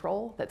and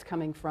control that's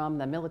coming from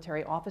the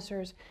military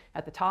officers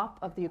at the top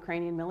of the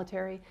Ukrainian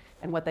military.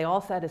 And what they all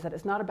said is that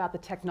it's not about the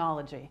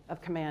technology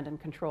of command and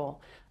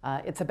control.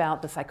 It's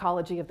about the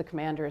psychology of the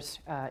commanders.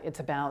 It's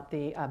about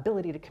the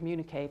ability to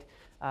communicate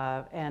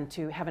and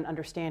to have an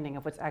understanding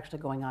of what's actually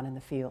going on in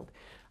the field.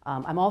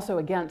 I'm also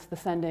against the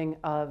sending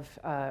of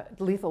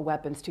lethal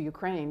weapons to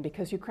Ukraine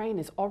because Ukraine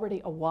is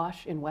already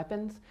awash in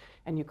weapons,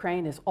 and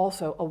Ukraine is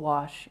also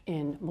awash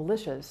in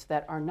militias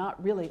that are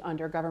not really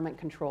under government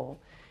control.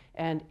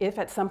 And if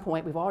at some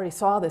point, we've already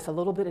saw this a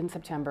little bit in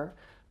September,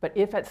 but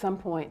if at some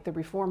point the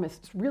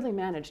reformists really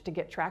manage to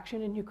get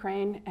traction in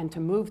Ukraine and to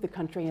move the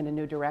country in a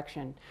new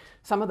direction,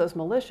 some of those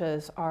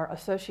militias are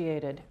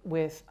associated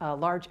with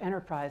large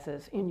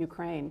enterprises in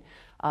Ukraine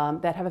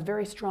that have a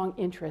very strong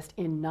interest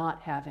in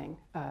not having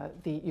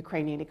the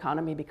Ukrainian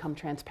economy become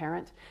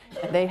transparent.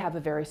 And they have a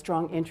very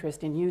strong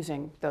interest in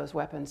using those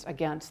weapons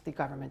against the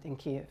government in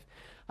Kyiv.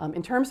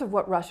 In terms of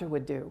what Russia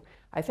would do,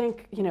 I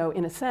think,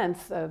 in a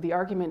sense, the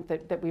argument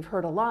that we've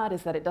heard a lot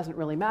is that it doesn't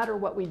really matter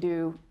what we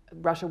do,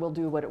 Russia will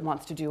do what it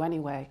wants to do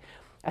anyway.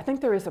 I think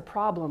there is a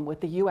problem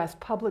with the U.S.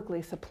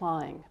 publicly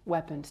supplying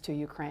weapons to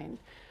Ukraine,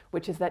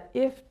 which is that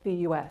if the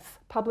U.S.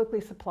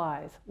 publicly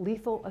supplies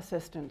lethal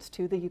assistance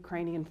to the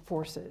Ukrainian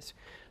forces,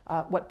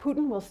 what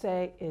Putin will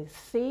say is,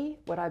 see,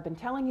 what I've been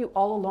telling you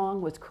all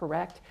along was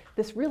correct.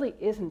 This really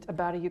isn't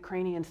about a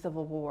Ukrainian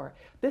civil war.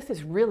 This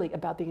is really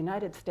about the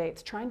United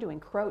States trying to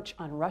encroach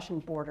on Russian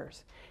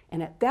borders.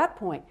 And at that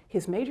point,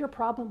 his major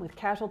problem with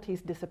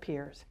casualties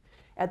disappears.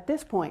 At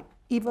this point,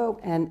 Ivo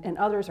and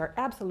others are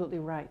absolutely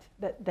right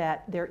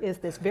that there is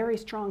this very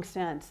strong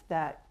sense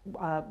that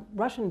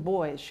Russian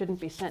boys shouldn't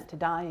be sent to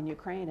die in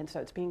Ukraine, and so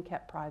it's being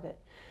kept private.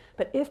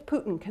 But if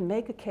Putin can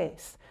make a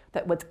case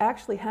that what's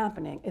actually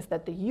happening is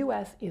that the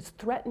U.S. is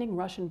threatening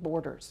Russian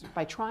borders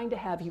by trying to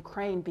have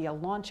Ukraine be a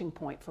launching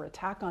point for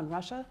attack on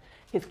Russia,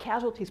 his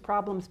casualties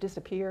problems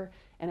disappear,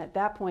 and at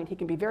that point he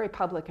can be very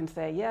public and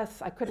say,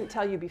 yes, I couldn't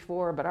tell you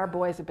before, but our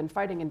boys have been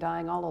fighting and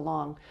dying all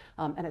along,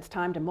 and it's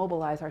time to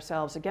mobilize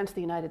ourselves against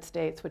the United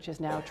States, which is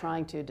now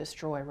trying to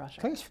destroy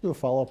Russia. Can I just do a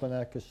follow-up on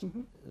that? Because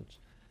it's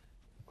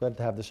glad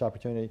to have this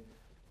opportunity.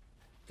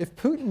 If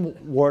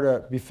Putin were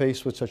to be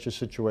faced with such a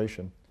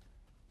situation,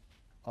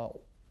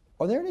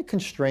 are there any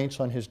constraints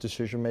on his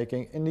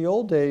decision-making? In the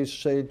old days,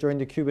 say during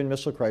the Cuban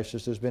Missile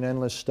Crisis, there's been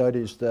endless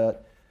studies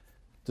that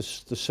the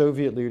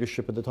Soviet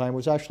leadership at the time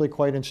was actually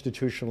quite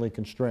institutionally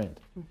constrained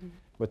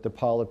with the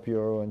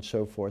Politburo and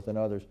so forth and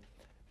others.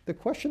 The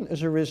question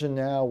has arisen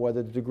now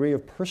whether the degree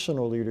of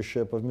personal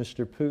leadership of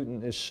Mr.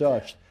 Putin is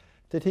such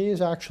that he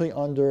is actually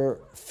under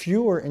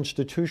fewer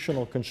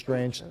institutional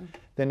constraints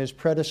than his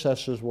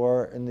predecessors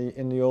were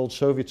in the old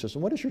Soviet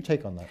system. What is your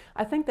take on that?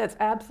 I think that's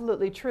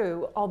absolutely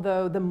true,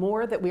 although the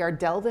more that we are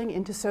delving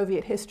into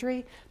Soviet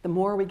history, the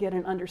more we get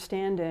an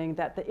understanding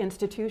that the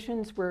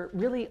institutions were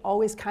really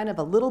always kind of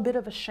a little bit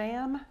of a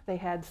sham. They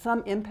had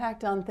some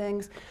impact on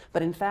things,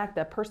 but in fact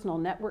the personal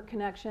network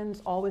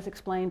connections always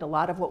explained a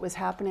lot of what was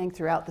happening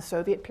throughout the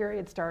Soviet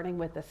period, starting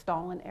with the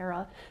Stalin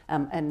era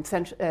and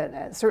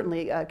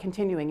certainly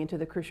continuing into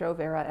the Khrushchev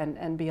era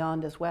and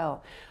beyond as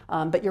well.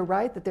 But you're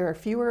right that there are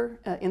fewer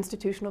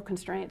institutional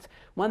constraints.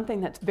 One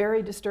thing that's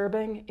very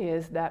disturbing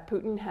is that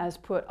Putin has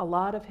put a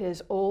lot of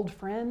his old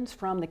friends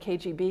from the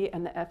KGB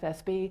and the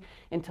FSB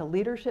into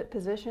leadership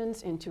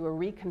positions, into a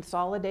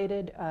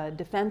reconsolidated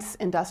defense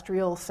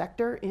industrial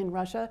sector in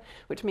Russia,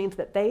 which means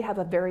that they have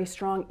a very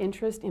strong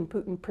interest in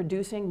Putin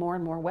producing more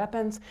and more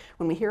weapons.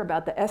 When we hear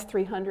about the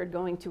S-300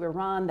 going to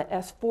Iran, the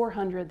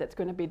S-400 that's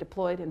going to be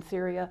deployed in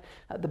Syria,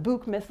 the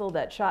Buk missile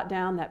that shot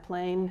down that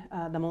plane,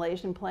 the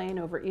Malaysian plane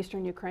over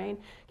eastern Ukraine,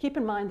 keep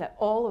in mind that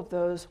all of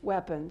those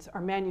weapons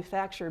are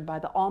manufactured by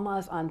the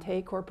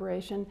Almaz-Antey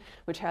Corporation,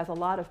 which has a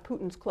lot of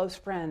Putin's close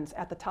friends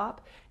at the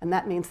top, and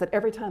that means that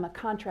every time a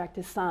contract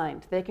is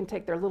signed, they can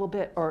take their little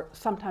bit, or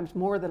sometimes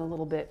more than a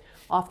little bit,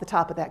 off the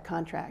top of that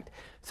contract.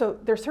 So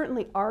there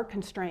certainly are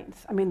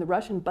constraints. I mean, the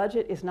Russian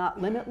budget is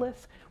not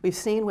limitless. We've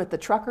seen with the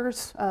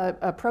truckers'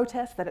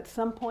 protests that at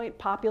some point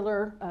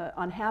popular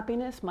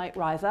unhappiness might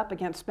rise up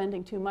against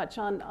spending too much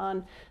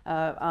on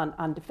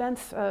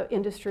defense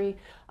industry.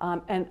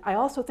 And I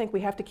also think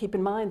we have to keep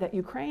in mind that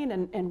Ukraine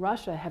and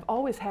Russia have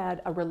always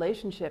had a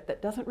relationship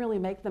that doesn't really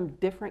make them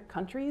different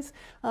countries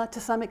to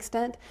some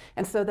extent.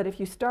 And so that if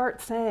you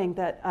start saying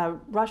that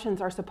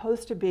Russians are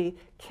supposed to be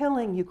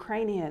killing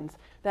Ukrainians,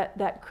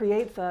 that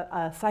creates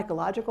a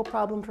psychological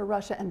problem for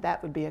Russia, and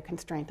that would be a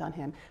constraint on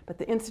him. But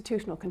the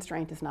institutional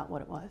constraint is not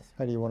what it was.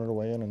 Heidi, you wanted to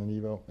weigh in, and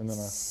then Evo, and then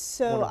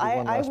So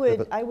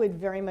I would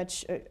very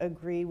much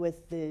agree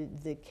with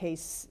the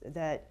case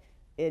that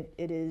it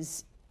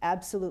is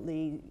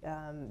absolutely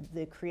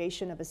the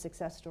creation of a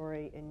success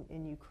story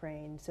in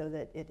Ukraine, so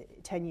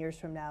that 10 years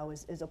from now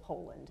is a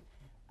Poland.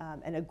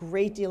 And a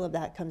great deal of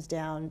that comes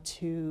down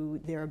to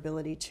their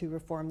ability to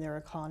reform their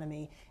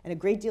economy. And a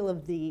great deal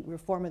of the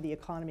reform of the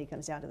economy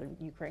comes down to the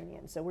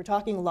Ukrainians. So we're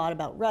talking a lot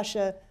about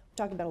Russia, we're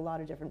talking about a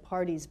lot of different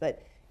parties,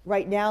 but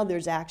right now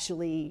there's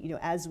actually,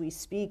 as we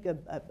speak,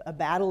 a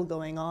battle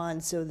going on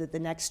so that the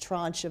next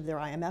tranche of their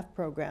IMF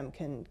program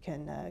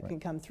can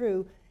come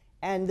through,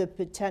 and the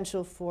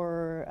potential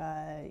for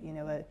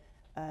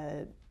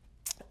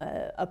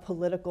a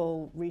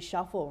political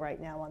reshuffle right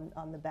now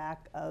on the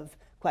back of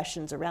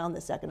questions around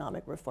this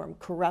economic reform.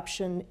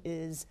 Corruption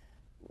is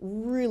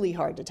really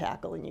hard to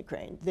tackle in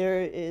Ukraine.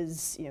 There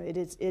is,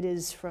 it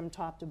is from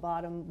top to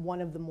bottom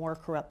one of the more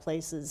corrupt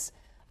places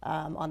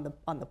on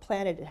the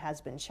planet. It has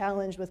been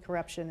challenged with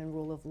corruption and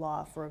rule of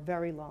law for a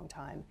very long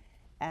time,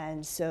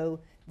 and so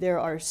there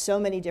are so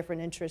many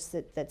different interests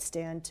that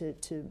stand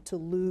to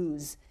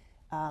lose.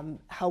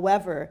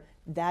 However,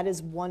 that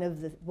is one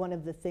of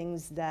the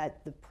things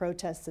that the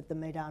protests at the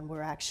Maidan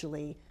were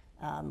actually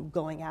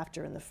going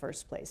after in the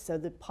first place. So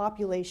the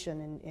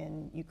population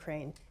in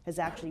Ukraine has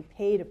actually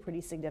paid a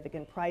pretty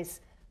significant price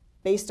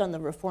based on the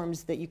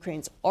reforms that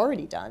Ukraine's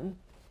already done.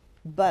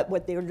 But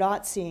what they're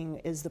not seeing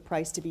is the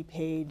price to be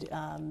paid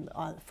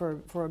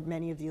for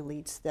many of the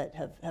elites that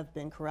have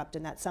been corrupt.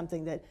 And that's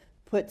something that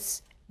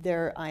puts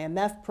their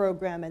IMF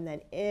program and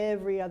then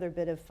every other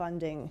bit of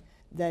funding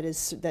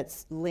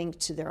that's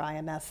linked to their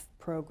IMF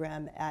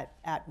program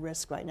at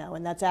risk right now.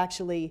 And that's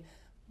actually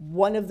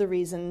one of the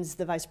reasons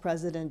the vice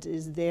president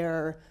is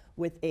there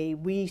with a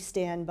 "we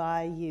stand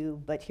by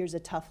you, but here's a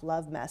tough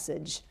love"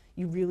 message.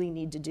 You really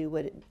need to do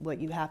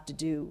what you have to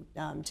do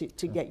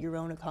to get your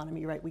own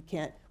economy right.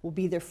 We'll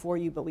be there for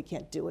you, but we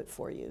can't do it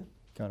for you.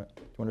 Got it.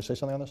 Do you want to say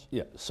something on this?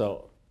 Yeah,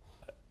 so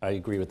I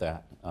agree with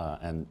that.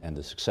 And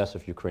the success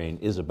of Ukraine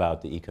is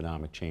about the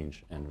economic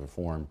change and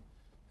reform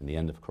and the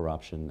end of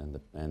corruption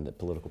and the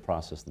political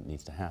process that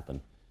needs to happen.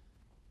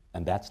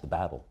 And that's the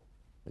battle,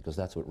 because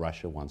that's what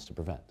Russia wants to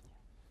prevent.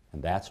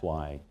 And that's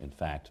why, in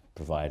fact,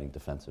 providing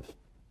defensive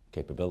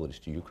capabilities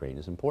to Ukraine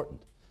is important.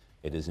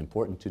 It is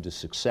important to the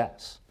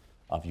success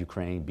of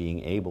Ukraine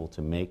being able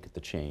to make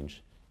the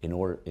change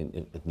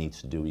it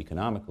needs to do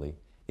economically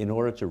in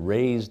order to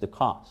raise the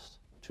cost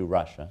to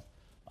Russia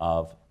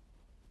of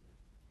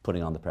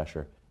putting on the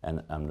pressure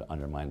and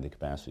undermining the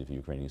capacity of the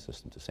Ukrainian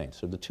system to sustain.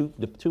 So the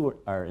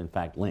two are in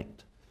fact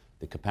linked.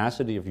 The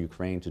capacity of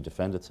Ukraine to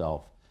defend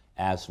itself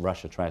as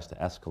Russia tries to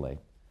escalate,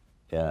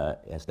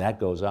 as that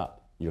goes up,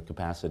 your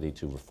capacity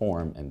to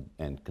reform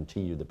and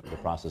continue the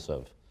process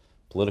of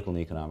political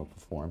and economic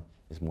reform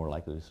is more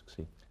likely to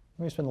succeed.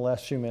 Let me spend the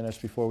last few minutes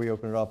before we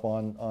open it up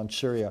on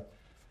Syria.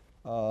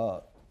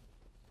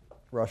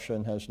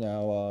 Russia has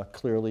now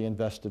clearly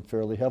invested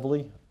fairly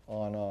heavily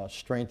on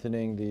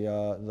strengthening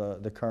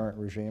the current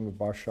regime of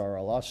Bashar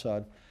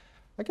al-Assad.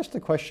 I guess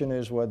the question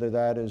is whether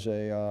that is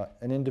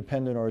an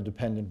independent or a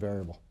dependent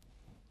variable.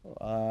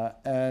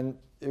 And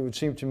it would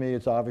seem to me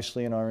it's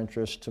obviously in our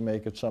interest to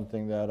make it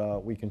something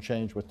that we can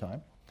change with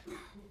time.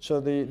 So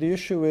the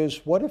issue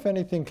is, what, if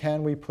anything,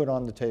 can we put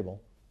on the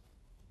table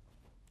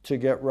to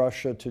get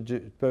Russia to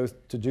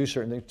do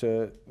certain things,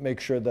 to make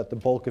sure that the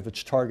bulk of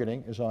its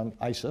targeting is on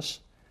ISIS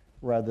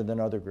rather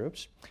than other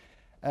groups,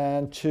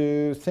 and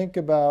to think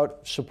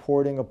about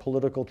supporting a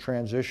political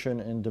transition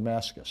in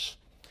Damascus,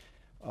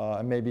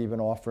 and maybe even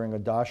offering a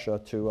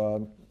dacha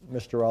to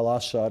Mr.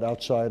 al-Assad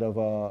outside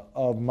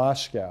of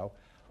Moscow.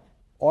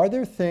 Are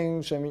there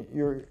things,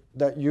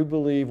 that you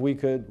believe we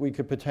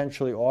could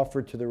potentially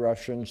offer to the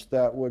Russians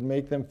that would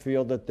make them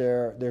feel that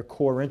their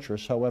core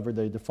interests, however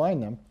they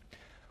define them,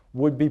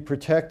 would be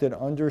protected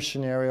under a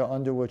scenario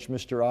under which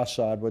Mr.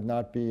 Assad would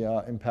not be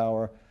in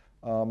power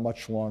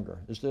much longer?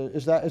 Is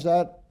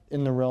that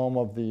in the realm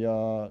of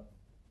the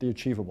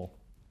achievable?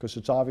 Because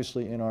it's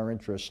obviously in our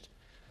interest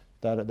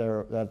that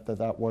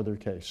were the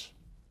case.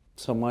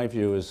 So my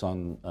view is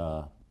on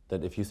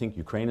that if you think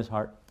Ukraine is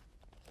hard,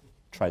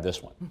 try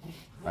this one,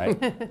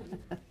 right?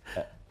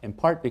 In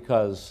part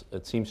because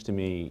it seems to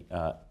me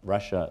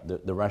Russia,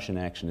 the Russian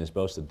action is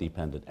both a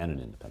dependent and an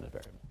independent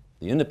variable.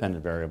 The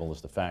independent variable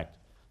is the fact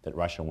that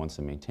Russia wants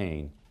to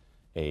maintain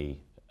a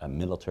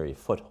military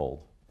foothold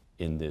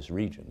in this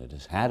region. It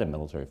has had a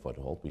military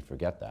foothold, we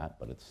forget that,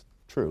 but it's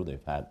true,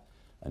 they've had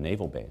a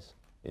naval base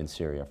in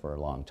Syria for a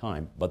long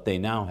time, but they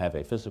now have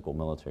a physical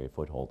military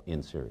foothold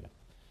in Syria.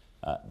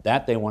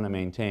 That they want to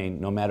maintain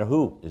no matter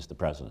who is the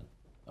president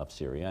of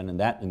Syria,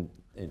 and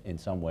in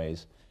some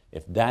ways,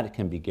 if that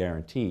can be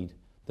guaranteed,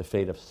 the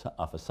fate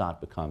of Assad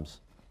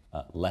becomes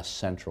less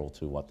central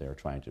to what they're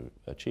trying to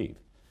achieve.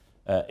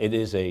 It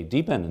is a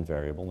dependent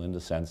variable in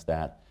the sense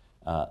that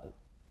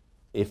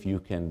if you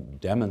can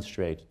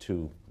demonstrate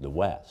to the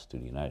West, to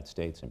the United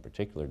States in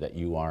particular, that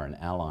you are an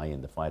ally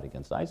in the fight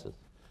against ISIS,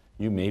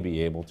 you may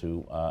be able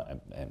to,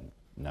 and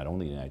not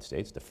only the United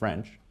States, the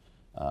French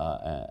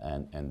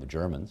and the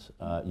Germans,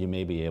 you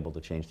may be able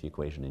to change the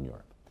equation in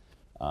Europe.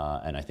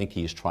 And I think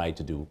he's tried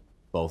to do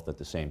both at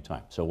the same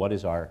time. So what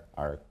is our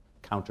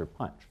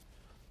counterpunch?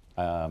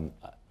 The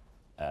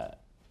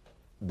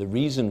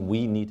reason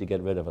we need to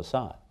get rid of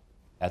Assad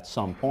at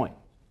some point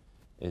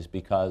is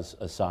because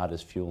Assad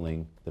is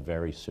fueling the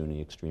very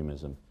Sunni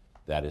extremism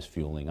that is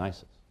fueling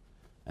ISIS.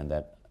 And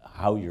that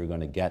how you're going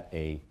to get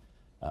a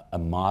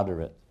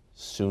moderate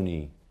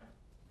Sunni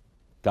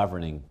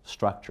governing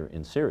structure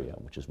in Syria,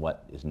 which is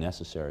what is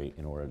necessary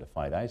in order to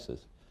fight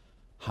ISIS,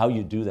 how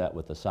you do that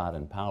with Assad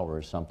in power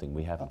is something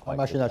we haven't quite I'm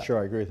actually not discussed.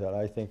 sure I agree with that.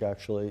 I think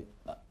actually,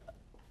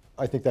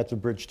 I think that's a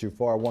bridge too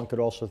far. One could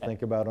also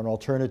think about an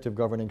alternative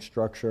governing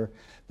structure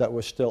that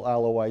was still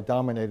Alawite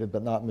dominated,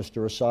 but not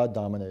Mr. Assad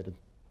dominated.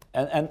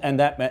 And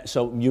that,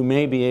 so you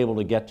may be able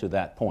to get to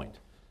that point.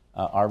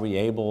 Are we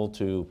able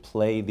to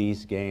play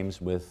these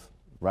games with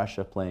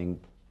Russia playing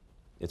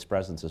its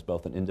presence as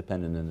both an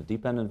independent and a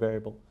dependent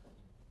variable?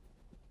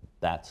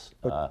 That's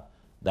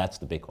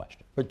the big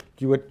question. But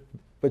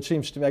it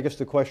seems to me, I guess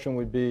the question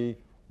would be,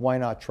 why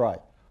not try?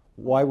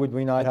 Why would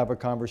we not have a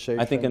conversation?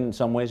 I think in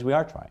some ways we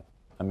are trying.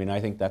 I mean,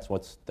 I think that's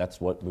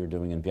what we're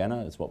doing in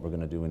Vienna. It's what we're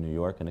going to do in New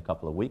York in a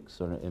couple of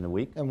weeks or in a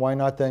week. And why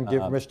not then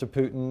give Mr.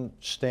 Putin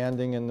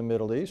standing in the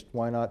Middle East?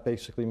 Why not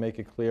basically make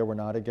it clear we're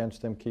not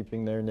against them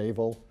keeping their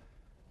naval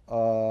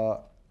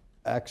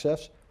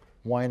access?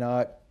 Why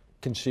not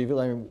conceive it?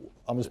 I mean,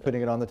 I'm just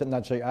putting it on the,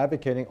 not say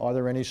advocating, are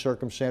there any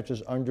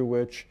circumstances under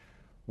which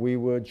we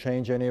would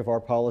change any of our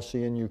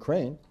policy in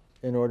Ukraine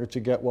in order to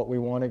get what we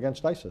want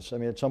against ISIS? I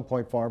mean, at some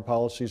point, foreign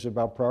policy is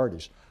about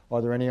priorities.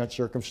 Are there any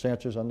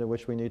circumstances under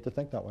which we need to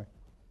think that way?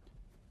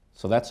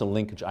 So that's a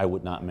linkage I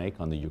would not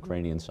make on the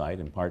Ukrainian side,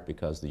 in part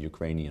because the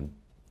Ukrainian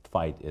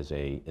fight is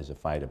a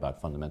fight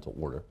about fundamental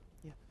order,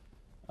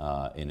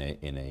 in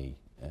a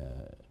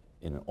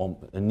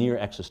near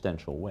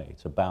existential way.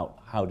 It's about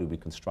how do we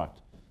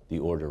construct the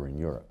order in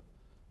Europe.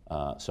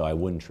 So I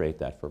wouldn't trade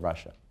that for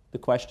Russia. The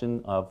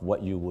question of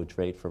what you would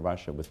trade for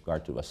Russia with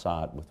regard to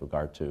Assad, with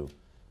regard to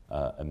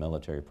a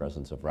military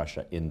presence of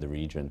Russia in the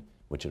region,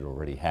 which it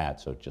already had,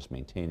 so just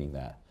maintaining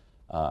that,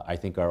 I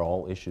think are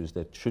all issues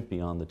that should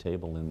be on the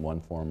table in one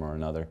form or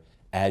another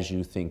as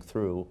you think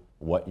through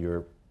what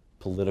your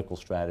political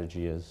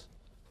strategy is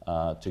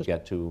to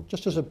get to.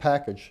 Just as a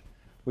package,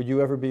 would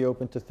you ever be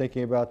open to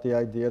thinking about the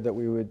idea that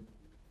we would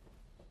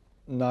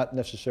not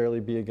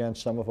necessarily be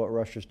against some of what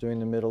Russia's doing in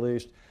the Middle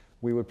East?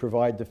 We would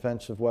provide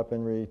defensive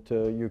weaponry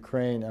to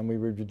Ukraine and we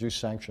would reduce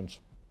sanctions.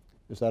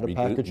 Is that a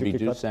package you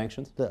could reduce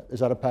sanctions?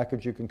 Is that a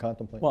package you can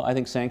contemplate? Well, I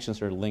think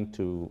sanctions are linked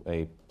to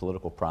a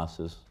political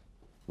process,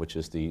 which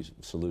is the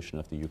solution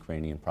of the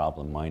Ukrainian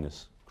problem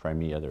minus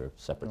Crimea. There are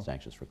separate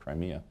sanctions for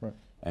Crimea. Right.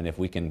 And if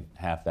we can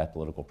have that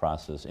political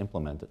process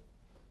implemented,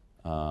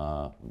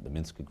 the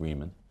Minsk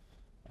agreement,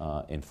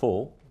 in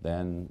full,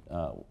 then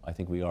I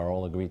think we are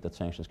all agreed that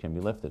sanctions can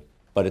be lifted.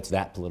 But it's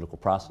that political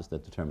process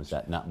that determines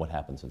that, not what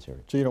happens in Syria.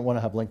 So you don't want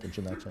to have linkage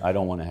in that sense? I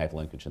don't want to have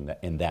linkage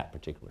in that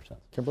particular sense.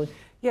 Kimberly?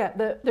 Yeah,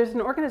 there's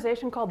an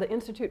organization called the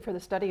Institute for the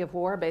Study of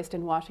War based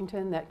in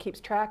Washington that keeps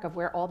track of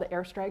where all the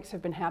airstrikes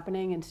have been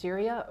happening in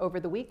Syria over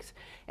the weeks.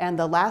 And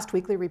the last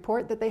weekly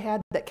report that they had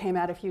that came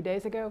out a few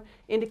days ago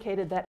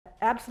indicated that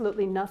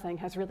absolutely nothing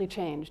has really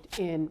changed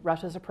in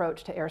Russia's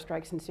approach to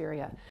airstrikes in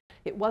Syria.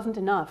 It wasn't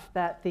enough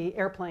that the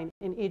airplane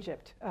in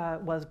Egypt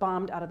was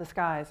bombed out of the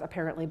skies,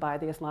 apparently by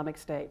the Islamic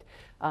State.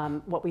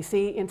 What we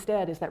see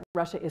instead is that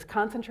Russia is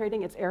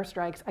concentrating its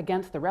airstrikes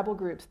against the rebel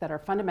groups that are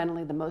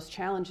fundamentally the most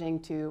challenging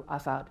to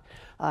Assad,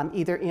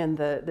 either in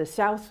the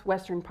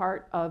southwestern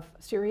part of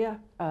Syria,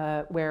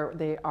 where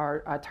they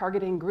are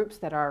targeting groups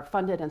that are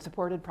funded and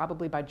supported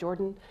probably by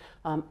Jordan,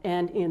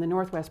 and in the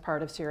northwest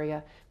part of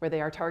Syria, where they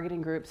are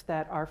targeting groups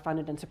that are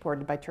funded and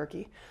supported by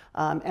Turkey.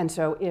 And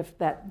so if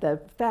the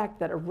fact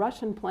that a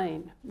Russian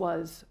plane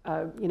was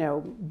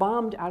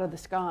bombed out of the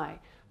sky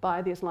by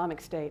the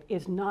Islamic State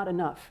is not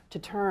enough to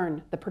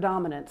turn the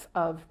predominance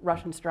of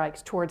Russian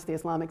strikes towards the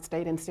Islamic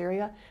State in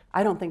Syria,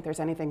 I don't think there's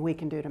anything we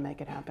can do to make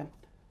it happen.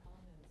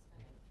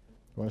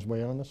 You want to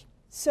weigh in on this?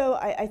 So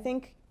I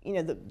think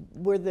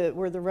where the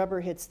rubber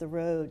hits the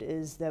road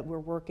is that we're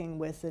working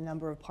with a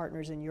number of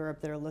partners in Europe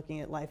that are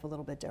looking at life a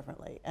little bit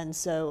differently. And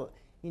so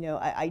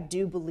I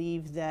do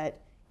believe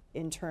that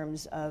in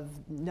terms of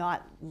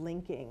not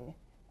linking,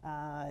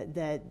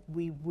 that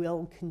we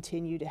will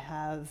continue to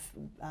have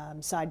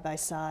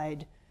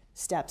side-by-side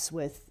steps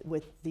with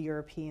the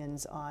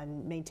Europeans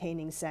on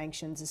maintaining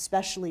sanctions,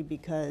 especially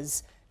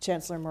because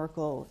Chancellor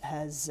Merkel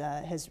has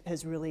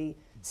really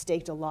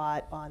staked a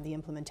lot on the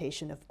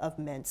implementation of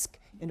Minsk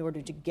in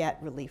order to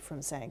get relief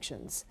from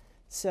sanctions.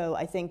 So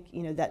I think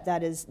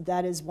that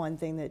is one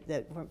thing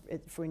that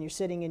when you're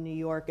sitting in New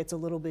York, it's a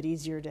little bit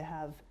easier to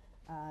have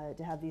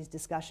to have these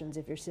discussions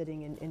if you're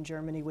sitting in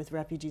Germany with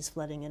refugees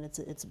flooding in. It's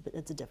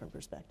a different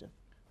perspective.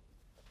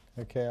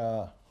 Okay,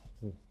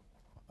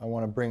 I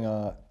want to bring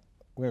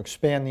we're going to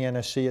expand the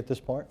NSC at this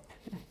point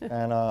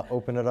and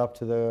open it up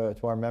to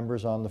our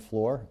members on the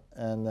floor,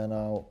 and then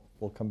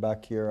we'll come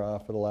back here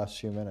for the last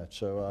few minutes.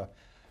 So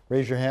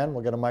raise your hand.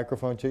 We'll get a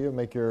microphone to you.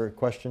 Make your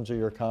questions or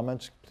your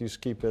comments. Please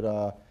keep it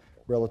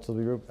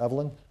relatively brief.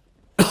 Evelyn,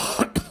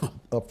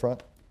 up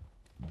front.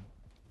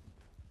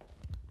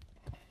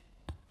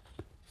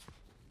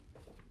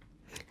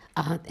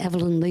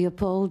 Evelyn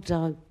Leopold,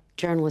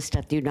 journalist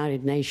at the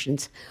United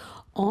Nations.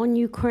 On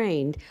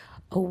Ukraine,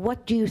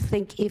 what do you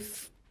think,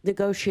 if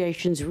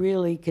negotiations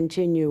really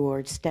continue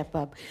or step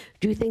up,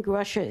 do you think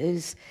Russia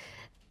is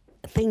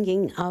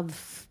thinking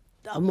of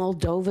a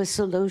Moldova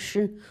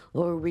solution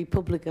or a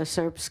Republika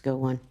Srpska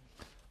one?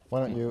 Why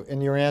don't you,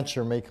 in your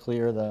answer, make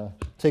clear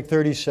take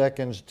 30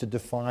 seconds to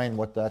define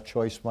what that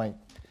choice might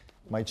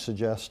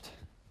suggest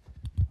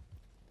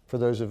for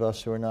those of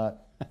us who are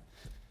not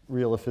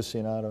real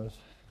aficionados.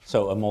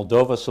 So a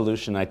Moldova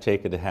solution, I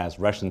take it has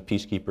Russian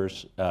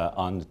peacekeepers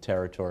on the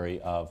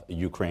territory of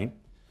Ukraine,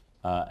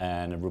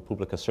 and a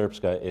Republika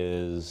Srpska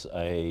is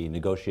a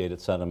negotiated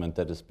settlement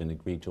that has been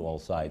agreed to all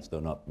sides, though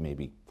not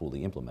maybe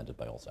fully implemented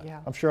by all sides. Yeah.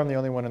 I'm sure I'm the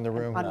only one in the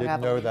room who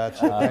didn't know that,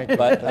 so thank you.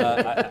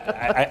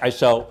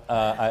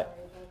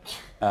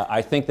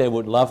 I think they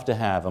would love to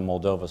have a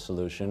Moldova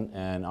solution,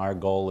 and our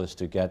goal is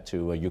to get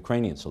to a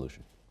Ukrainian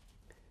solution.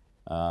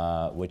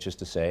 Which is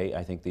to say,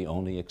 I think the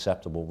only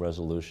acceptable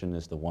resolution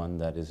is the one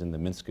that is in the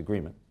Minsk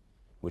agreement,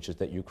 which is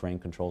that Ukraine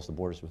controls the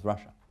borders with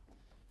Russia.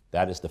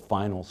 That is the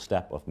final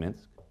step of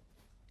Minsk.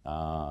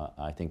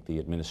 I think the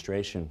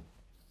administration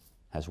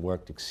has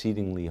worked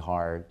exceedingly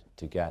hard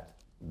to get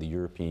the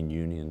European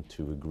Union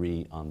to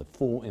agree on the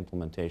full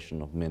implementation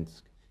of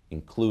Minsk,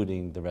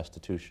 including the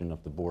restitution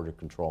of the border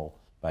control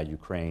by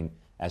Ukraine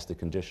as the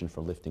condition for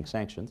lifting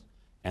sanctions,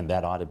 and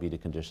that ought to be the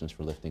conditions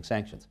for lifting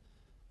sanctions.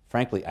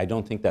 Frankly, I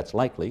don't think that's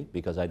likely,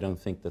 because I don't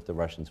think that the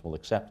Russians will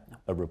accept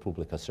a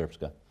Republika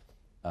Srpska,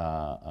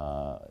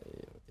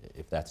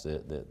 if that's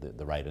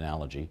the right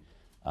analogy,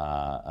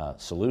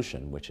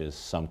 solution, which is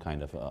some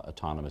kind of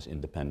autonomous,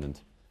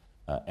 independent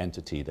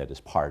entity that is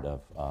part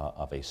of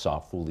a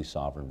fully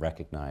sovereign,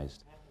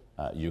 recognized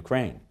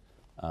Ukraine.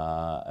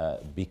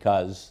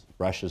 Because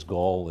Russia's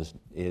goal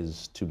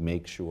is to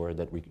make sure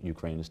that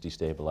Ukraine is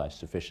destabilized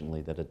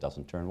sufficiently that it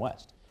doesn't turn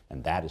west.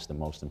 And that is the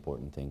most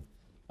important thing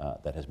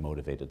that has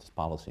motivated this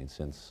policy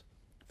since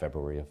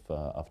February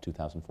of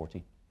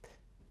 2014.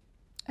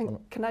 And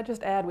can I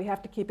just add, we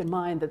have to keep in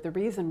mind that the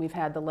reason we've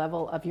had the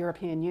level of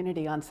European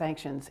unity on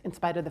sanctions, in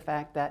spite of the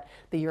fact that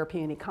the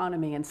European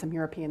economy and some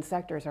European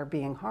sectors are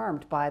being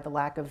harmed by the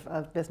lack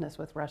of business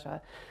with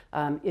Russia,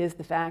 is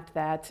the fact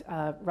that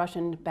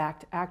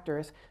Russian-backed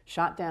actors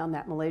shot down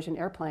that Malaysian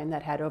airplane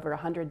that had over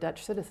 100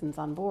 Dutch citizens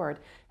on board.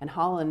 And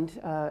Holland,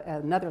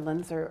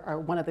 Netherlands are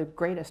one of the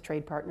greatest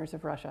trade partners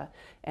of Russia.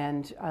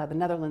 And the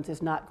Netherlands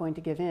is not going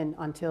to give in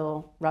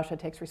until Russia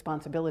takes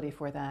responsibility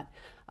for that.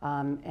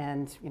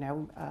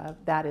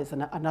 That is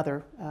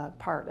another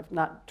part of,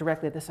 not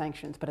directly the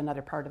sanctions, but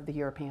another part of the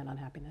European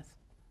unhappiness.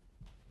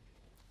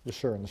 Yes,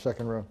 sir, in the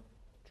second row.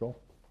 Joel?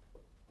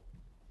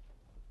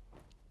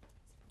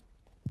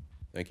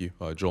 Thank you.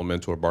 Joel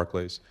Mentor,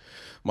 Barclays.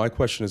 My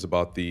question is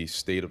about the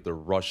state of the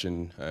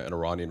Russian and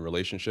Iranian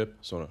relationship.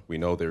 So we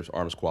know there's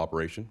arms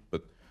cooperation,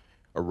 but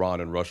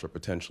Iran and Russia are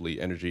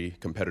potentially energy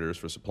competitors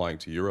for supplying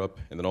to Europe,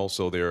 and then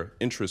also their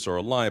interests are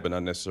aligned but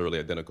not necessarily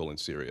identical in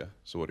Syria.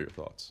 So what are your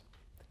thoughts?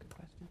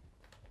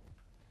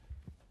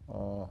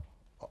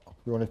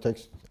 You want to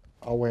take?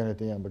 I'll weigh in at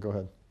the end, but go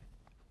ahead.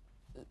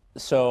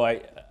 So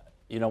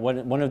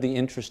one of the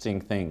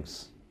interesting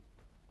things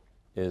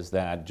is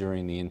that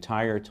during the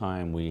entire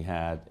time we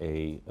had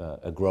a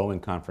growing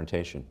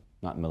confrontation,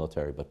 not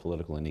military, but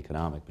political and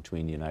economic,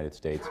 between the United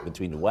States,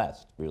 between the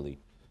West, really,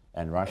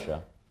 and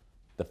Russia.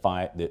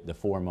 The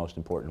four most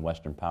important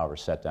Western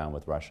powers sat down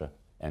with Russia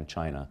and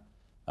China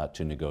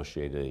to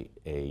negotiate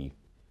a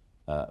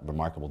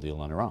remarkable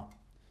deal on Iran.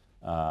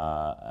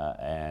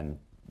 And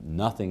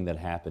nothing that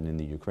happened in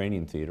the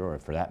Ukrainian theater, or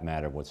for that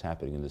matter, what's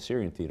happening in the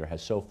Syrian theater, has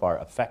so far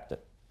affected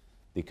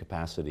the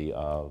capacity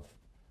of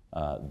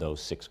those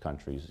 6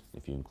 countries,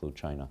 if you include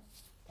China,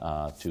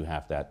 to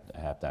have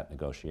that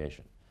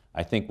negotiation.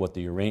 I think what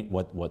the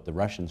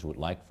Russians would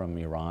like from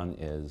Iran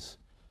is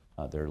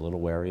they're a little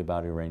wary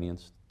about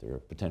Iranians. They're a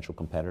potential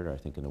competitor, I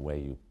think, in the way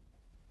you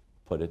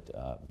put it,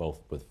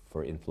 both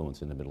for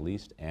influence in the Middle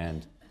East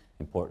and,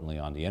 importantly,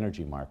 on the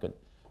energy market.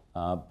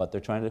 But they're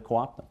trying to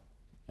co-opt them.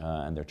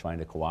 And they're trying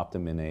to co-opt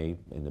them in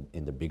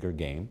the bigger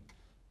game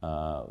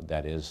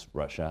that is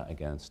Russia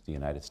against the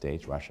United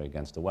States, Russia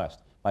against the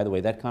West. By the way,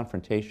 that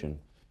confrontation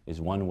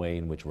is one way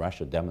in which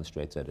Russia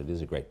demonstrates that it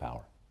is a great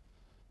power.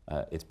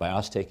 It's by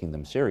us taking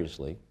them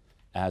seriously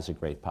as a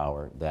great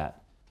power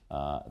that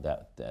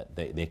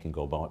they can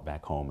go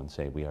back home and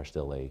say we're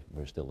still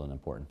an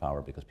important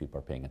power because people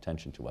are paying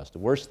attention to us. The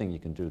worst thing you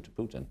can do to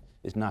Putin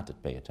is not to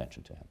pay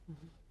attention to him.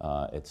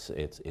 It's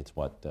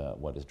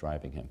what is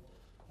driving him.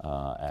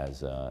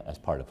 as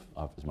part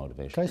of his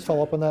motivation. Can I just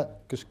follow up on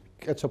that? Because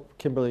that's how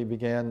Kimberly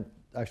began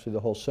actually the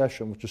whole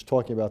session, which was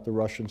talking about the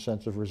Russian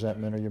sense of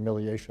resentment or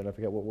humiliation, I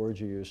forget what words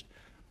you used,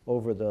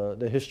 over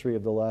the history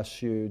of the last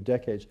few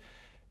decades.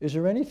 Is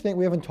there anything,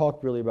 we haven't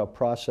talked really about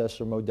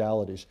process or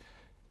modalities,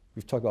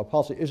 we've talked about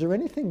policy. Is there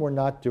anything we're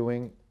not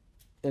doing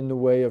in the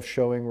way of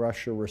showing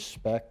Russia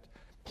respect,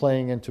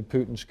 playing into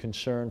Putin's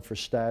concern for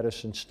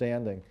status and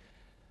standing,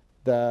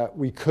 that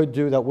we could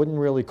do that wouldn't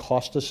really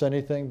cost us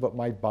anything but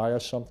might buy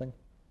us something?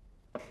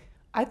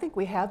 I think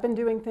we have been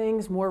doing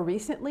things more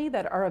recently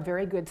that are a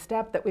very good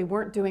step that we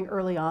weren't doing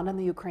early on in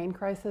the Ukraine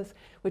crisis,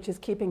 which is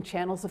keeping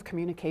channels of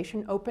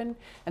communication open.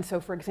 And so,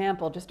 for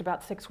example, just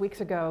about 6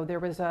 weeks ago, there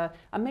was a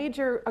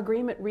major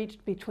agreement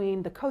reached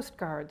between the coast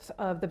guards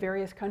of the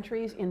various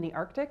countries in the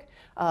Arctic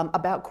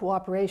about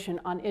cooperation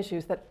on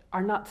issues that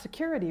are not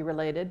security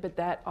related, but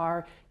that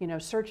are,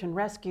 search and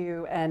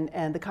rescue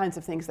and the kinds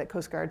of things that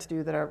coast guards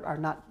do that are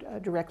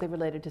not directly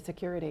related to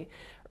security.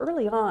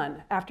 Early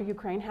on, after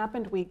Ukraine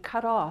happened, we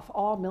cut off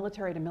all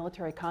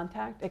military-to-military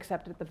contact,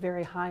 except at the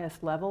very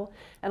highest level.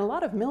 And a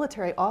lot of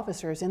military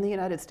officers in the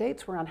United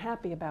States were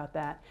unhappy about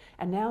that.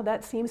 And now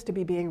that seems to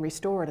be being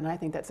restored, and I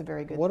think that's a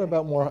very good thing. What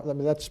about more,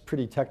 that's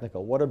pretty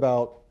technical. What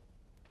about,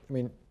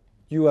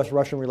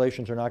 U.S.-Russian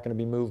relations are not going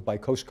to be moved by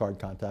Coast Guard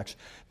contacts.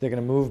 They're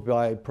going to move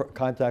by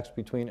contacts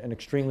between an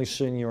extremely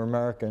senior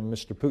American and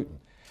Mr. Putin.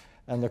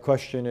 And the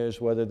question is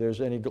whether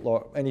there's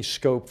any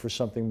scope for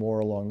something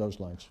more along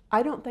those lines.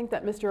 I don't think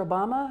that Mr.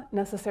 Obama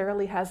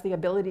necessarily has the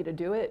ability to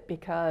do it,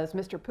 because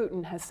Mr.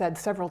 Putin has said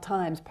several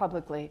times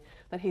publicly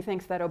that he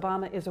thinks that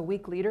Obama is a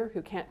weak leader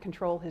who can't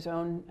control his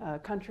own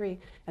country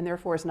and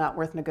therefore is not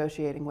worth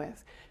negotiating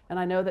with. And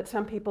I know that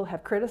some people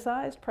have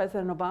criticized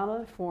President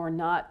Obama for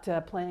not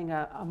playing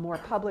a more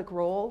public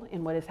role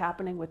in what is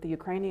happening with the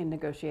Ukrainian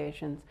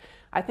negotiations.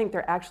 I think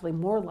they're actually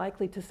more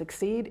likely to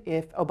succeed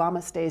if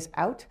Obama stays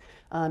out,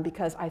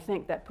 because I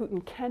think that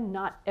Putin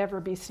cannot ever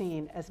be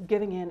seen as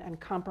giving in and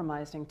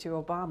compromising to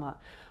Obama.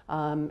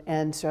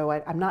 And so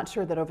I'm not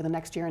sure that over the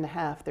next year and a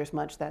half there's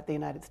much that the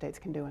United States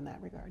can do in that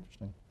regard.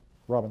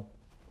 Robin.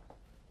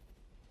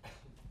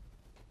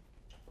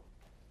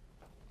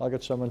 I'll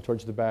get someone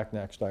towards the back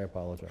next. I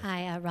apologize.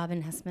 Hi,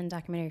 Robin Hessman,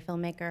 documentary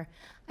filmmaker.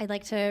 I'd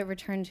like to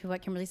return to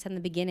what Kimberly said in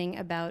the beginning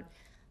about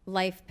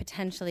life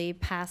potentially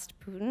past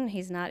Putin.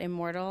 He's not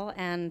immortal,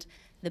 and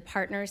the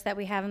partners that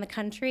we have in the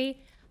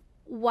country.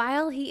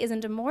 While he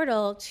isn't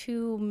immortal,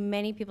 to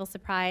many people's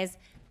surprise,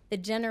 the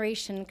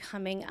generation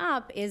coming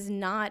up is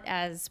not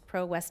as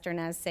pro-Western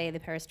as, say, the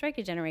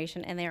Perestroika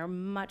generation, and they are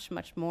much,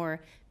 much more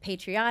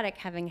patriotic,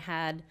 having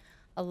had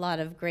a lot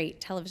of great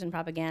television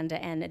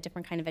propaganda and a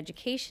different kind of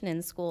education in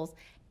schools.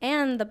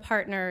 And the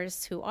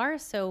partners who are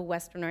so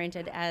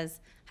Western-oriented, as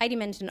Heidi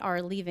mentioned,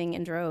 are leaving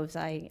in droves.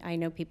 I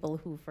know people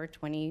who for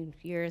 20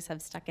 years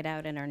have stuck it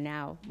out and are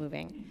now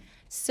moving.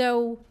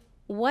 So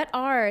what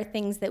are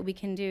things that we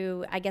can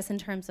do, I guess, in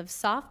terms of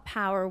soft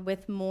power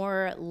with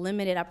more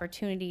limited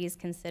opportunities,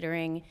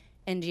 considering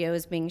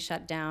NGOs being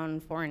shut down,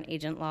 foreign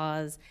agent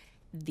laws,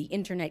 the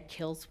internet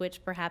kill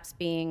switch perhaps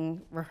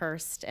being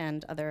rehearsed,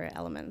 and other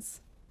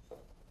elements?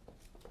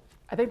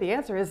 I think the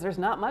answer is there's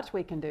not much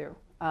we can do.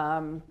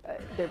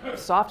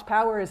 Soft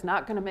power is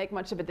not going to make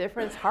much of a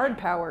difference. Hard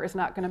power is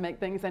not going to make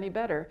things any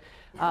better.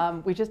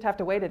 We just have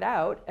to wait it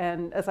out.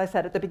 And as I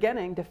said at the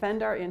beginning,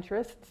 defend our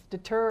interests,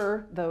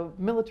 deter the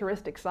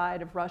militaristic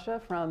side of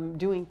Russia from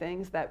doing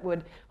things that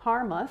would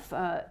harm us,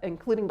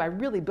 including by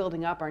really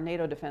building up our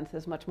NATO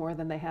defenses much more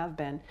than they have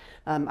been.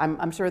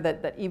 I'm sure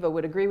that Eva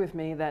would agree with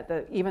me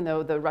that even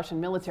though the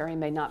Russian military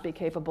may not be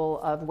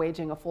capable of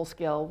waging a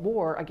full-scale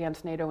war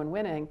against NATO and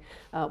winning,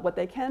 what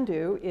they can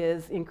do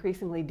is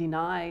increasingly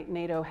deny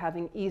NATO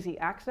having easy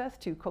access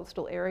to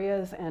coastal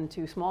areas and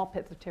to small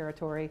pits of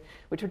territory,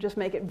 which would just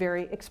make it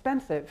very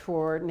expensive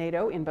for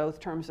NATO in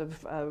both terms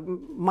of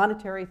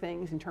monetary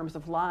things, in terms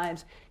of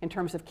lives, in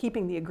terms of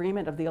keeping the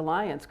agreement of the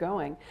alliance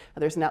going.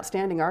 There's an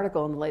outstanding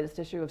article in the latest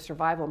issue of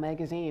Survival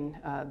magazine,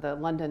 the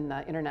London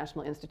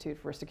International Institute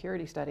for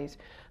Security Studies,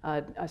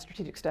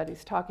 Strategic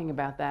Studies, talking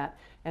about that.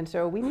 And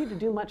so we need to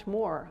do much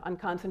more on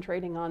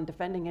concentrating on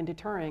defending and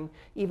deterring,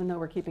 even though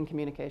we're keeping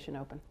communication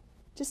open.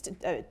 Just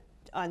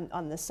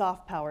on the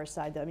soft power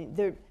side, though, I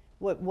mean,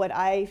 what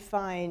I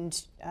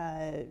find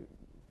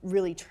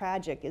really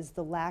tragic is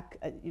the lack.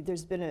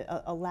 There's been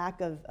a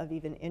lack of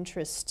even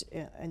interest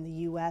in the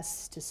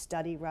U.S. to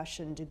study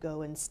Russian, to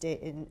go and stay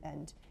in,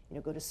 and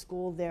go to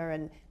school there,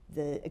 and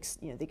the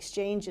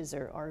exchanges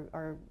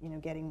are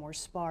getting more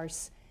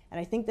sparse. And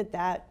I think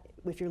that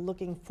if you're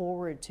looking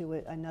forward to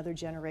another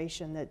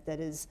generation that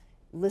is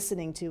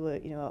listening to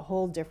a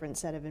whole different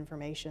set of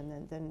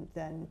information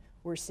than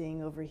we're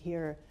seeing over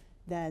here,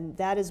 then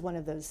that is one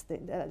of those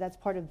things. That's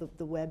part of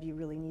the web you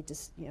really need to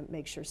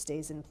make sure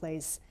stays in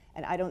place.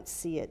 And I don't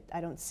see it.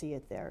 I don't see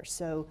it there.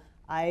 So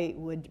I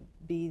would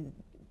be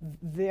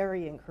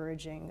very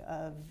encouraging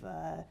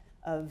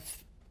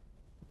of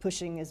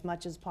pushing as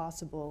much as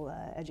possible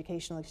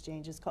educational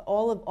exchanges,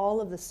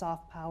 all of the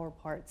soft power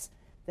parts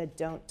that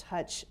don't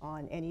touch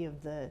on any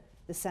of the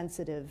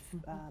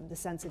the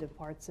sensitive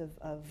parts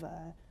of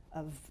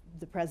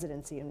the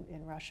presidency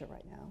in Russia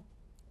right now.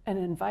 And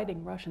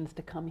inviting Russians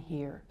to come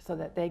here so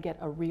that they get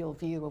a real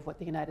view of what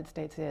the United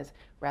States is,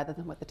 rather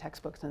than what the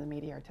textbooks and the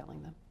media are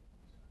telling them.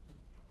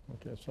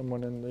 Okay,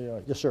 someone in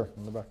the, yes sir,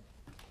 in the back.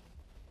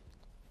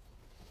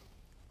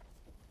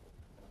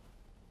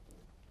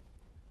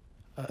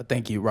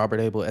 Thank you, Robert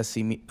Abel,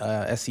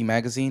 SC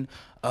Magazine.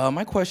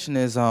 My question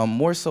is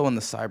more so in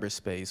the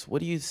cyberspace. What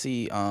do you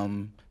see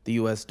the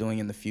U.S. doing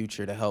in the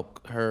future to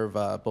help curb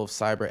both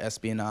cyber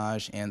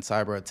espionage and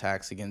cyber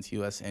attacks against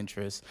U.S.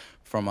 interests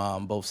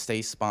from both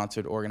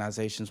state-sponsored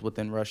organizations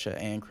within Russia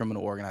and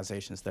criminal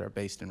organizations that are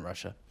based in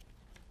Russia?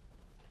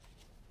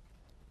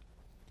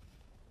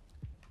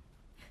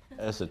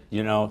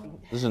 You know,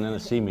 this is an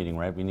NSC meeting,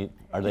 right?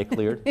 Are they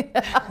cleared?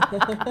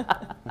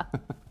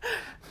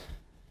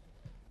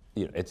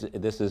 You know,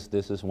 this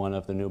is one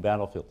of the new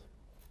battlefields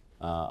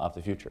of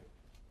the future,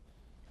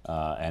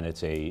 and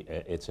it's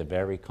a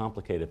very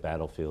complicated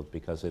battlefield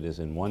because it is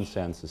in one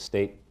sense a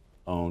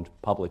state-owned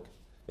public.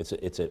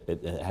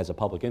 It has a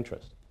public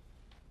interest,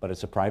 but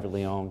it's a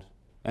privately owned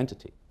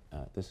entity.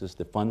 This is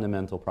the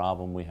fundamental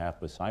problem we have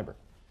with cyber.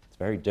 It's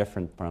very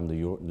different from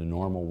the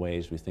normal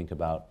ways we think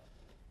about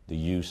the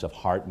use of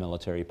hard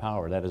military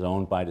power. That is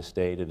owned by the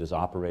state. It is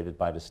operated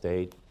by the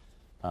state.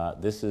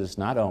 This is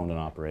not owned and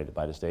operated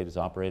by the state. It's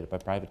operated by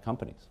private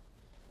companies.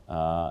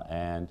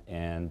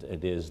 And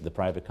it is the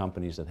private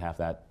companies that have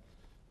that,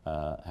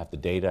 have the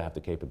data, have the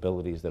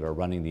capabilities, that are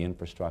running the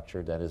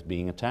infrastructure that is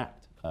being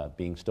attacked,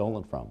 being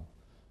stolen from.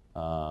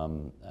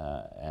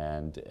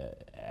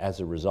 As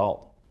a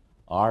result,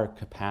 our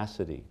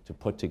capacity to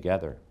put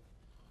together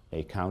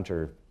a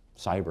counter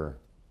cyber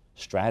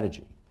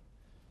strategy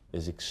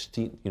is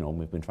extinct. You know,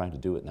 we've been trying to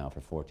do it now for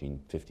 14,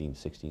 15,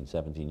 16,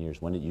 17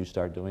 years. When did you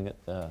start doing it,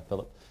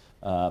 Philip?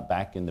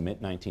 Back in the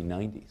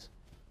mid-1990s.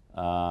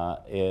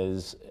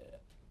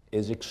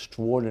 Is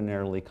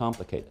extraordinarily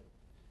complicated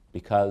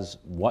because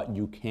what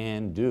you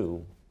can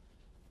do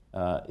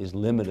is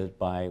limited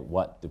by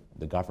what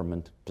the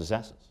government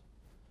possesses.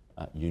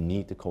 You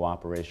need the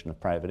cooperation of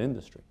private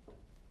industry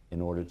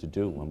in order to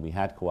do. When we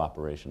had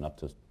cooperation up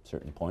to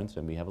certain points,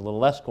 and we have a little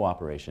less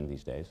cooperation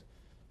these days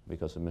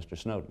because of Mr.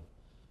 Snowden.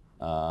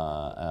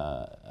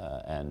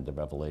 And the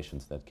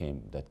revelations that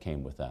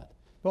came with that.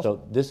 Well,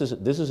 so this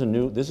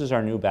is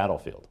our new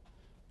battlefield,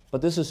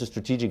 but this is a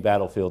strategic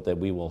battlefield that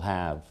we will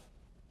have,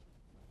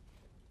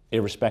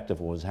 irrespective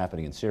of what's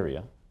happening in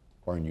Syria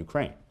or in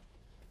Ukraine.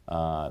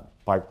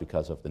 Part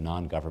because of the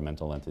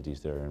non-governmental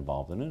entities that are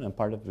involved in it, and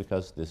part of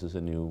because this is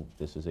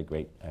a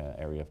great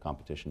area of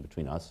competition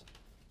between us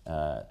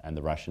and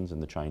the Russians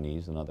and the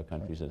Chinese and other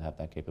countries that have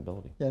that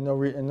capability. Yeah,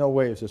 in no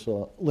way is this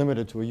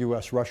limited to a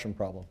U.S.-Russian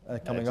problem.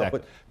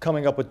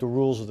 Coming up with the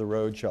rules of the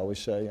road, shall we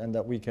say, and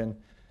that we can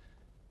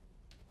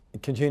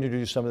continue to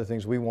do some of the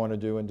things we want to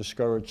do and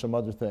discourage some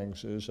other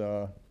things is,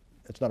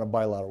 it's not a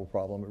bilateral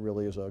problem. It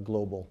really is a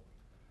global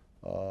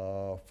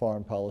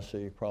foreign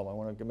policy problem. I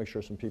want to make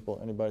sure some people,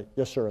 anybody,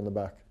 yes sir, in the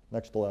back,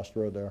 next to last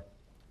row there.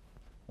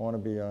 I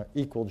want to be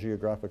equal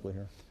geographically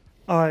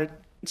here.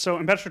 So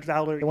Ambassador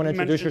Daalder, you want to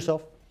introduce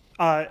yourself?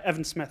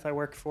 Evan Smith. I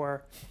work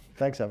for.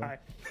 Thanks, Evan.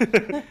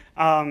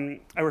 I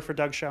work for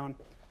Doug Schoen.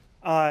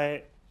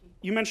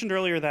 You mentioned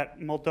earlier that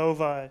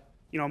Moldova,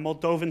 a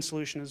Moldovan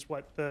solution is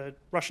what the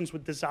Russians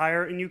would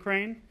desire in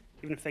Ukraine,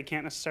 even if they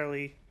can't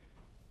necessarily,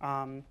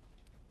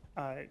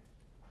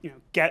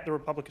 get the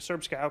Republic of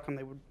Srpska outcome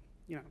they would,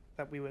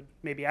 that we would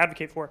maybe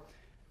advocate for.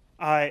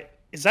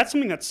 Is that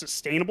something that's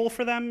sustainable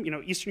for them?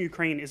 Eastern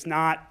Ukraine is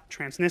not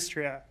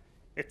Transnistria.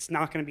 It's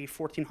not going to be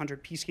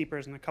 1,400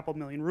 peacekeepers and a couple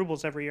million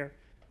rubles every year.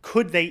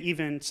 Could they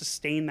even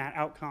sustain that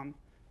outcome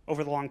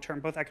over the long term,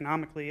 both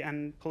economically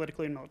and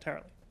politically and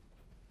militarily?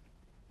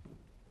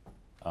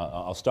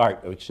 I'll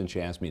start, since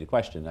you asked me the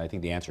question. I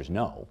think the answer is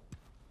no.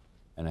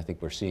 And I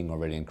think we're seeing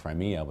already in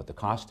Crimea what the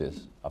cost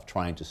is of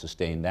trying to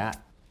sustain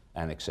that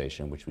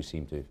annexation, which we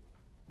seem to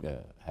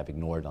have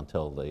ignored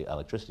until the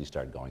electricity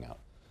started going out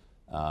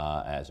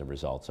as a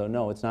result. So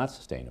no, it's not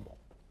sustainable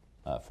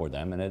for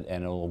them, and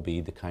it will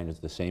be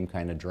the same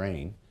kind of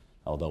drain,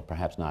 although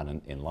perhaps not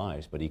in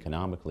lives, but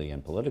economically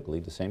and politically,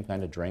 the same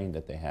kind of drain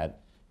that they had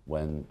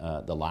when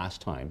the last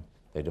time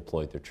they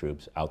deployed their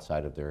troops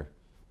outside of the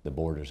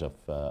borders of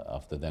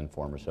the then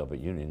former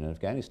Soviet Union in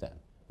Afghanistan.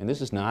 And this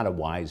is not a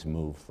wise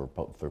move for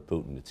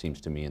Putin, it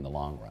seems to me, in the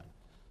long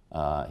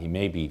run. He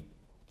may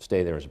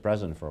stay there as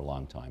president for a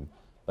long time,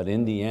 but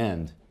in the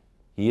end,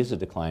 he is a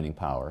declining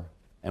power,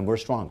 and we're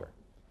stronger.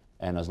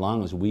 And as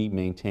long as we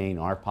maintain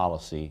our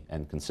policy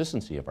and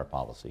consistency of our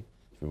policy,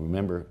 if you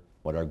remember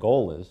what our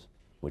goal is,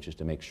 which is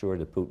to make sure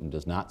that Putin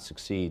does not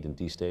succeed in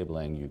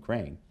destabilizing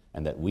Ukraine,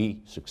 and that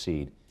we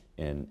succeed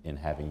in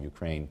having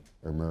Ukraine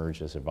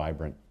emerge as a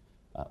vibrant,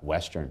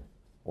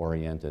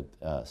 Western-oriented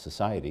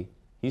society,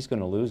 he's going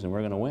to lose and we're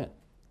going to win.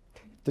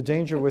 The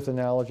danger with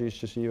analogies,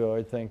 just Ivo,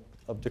 I think,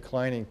 of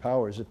declining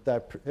powers, if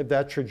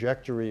that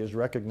trajectory is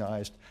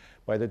recognized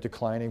by the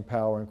declining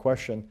power in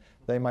question,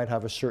 they might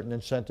have a certain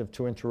incentive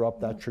to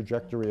interrupt that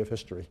trajectory of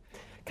history.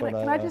 But,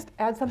 Can I just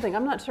add something?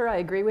 I'm not sure I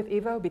agree with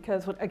Ivo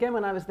because, again,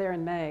 when I was there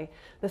in May,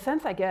 the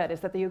sense I get is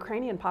that the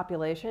Ukrainian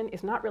population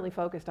is not really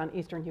focused on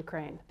Eastern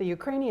Ukraine. The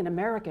Ukrainian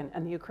American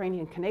and the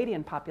Ukrainian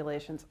Canadian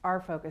populations are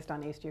focused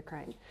on East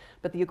Ukraine.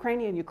 But the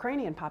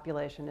Ukrainian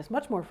population is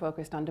much more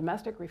focused on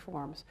domestic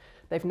reforms.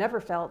 They've never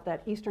felt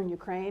that Eastern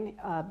Ukraine,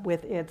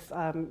 with its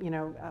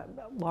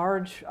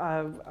large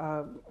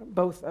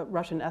both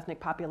Russian ethnic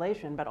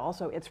population, but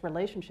also its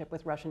relationship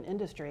with Russian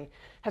industry,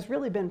 has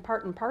really been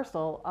part and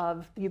parcel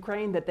of the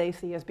Ukraine that they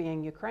see as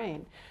being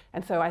Ukraine.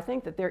 And so I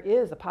think that there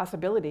is a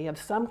possibility of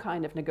some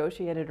kind of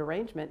negotiated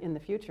arrangement in the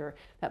future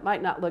that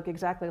might not look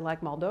exactly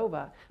like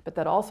Moldova, but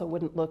that also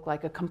wouldn't look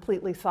like a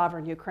completely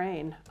sovereign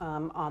Ukraine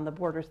on the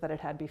borders that it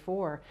had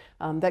before.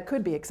 That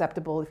could be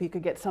acceptable if you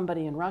could get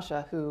somebody in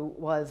Russia who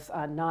was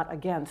not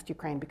against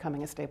Ukraine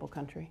becoming a stable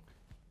country.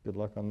 Good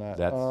luck on that.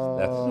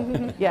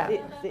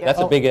 That's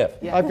a big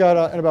if. I've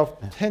got, in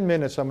about 10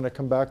 minutes, I'm going to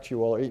come back to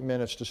you all, 8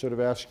 minutes, to sort of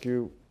ask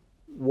you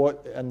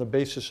what, and the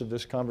basis of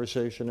this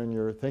conversation and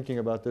your thinking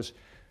about this,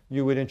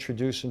 you would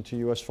introduce into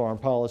U.S. foreign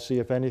policy,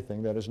 if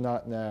anything, that is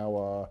not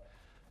now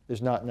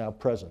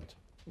present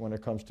when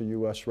it comes to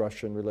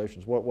U.S.-Russian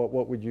relations. What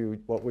would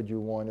you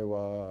want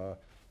to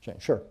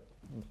change? Sure.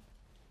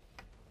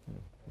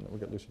 We'll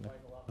get Lucy now.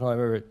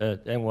 However,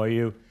 at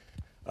NYU,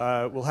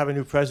 we'll have a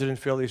new president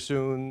fairly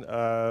soon.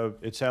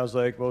 It sounds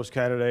like most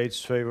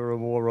candidates favor a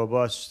more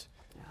robust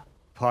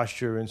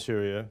posture in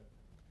Syria.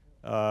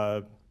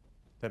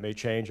 That may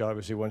change,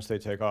 obviously, once they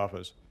take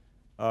office.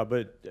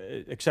 But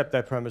accept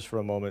that premise for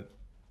a moment.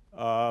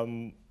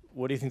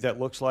 What do you think that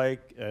looks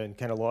like? And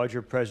can a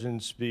larger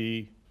presence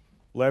be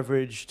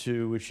leveraged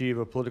to achieve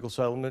a political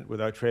settlement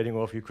without trading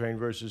off Ukraine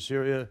versus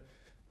Syria?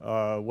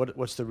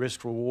 What's the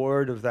risk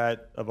reward of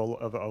that, of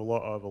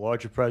a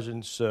larger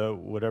presence,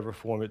 whatever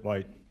form it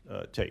might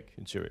take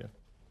in Syria?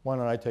 Why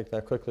don't I take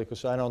that quickly,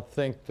 because I don't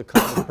think the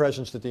kind of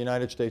presence that the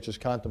United States is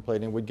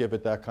contemplating would give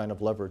it that kind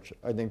of leverage.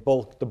 I think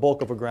the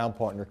bulk of a ground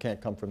partner can't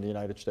come from the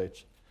United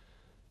States.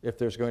 If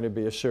there's going to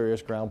be a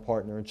serious ground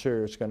partner in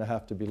Syria, it's going to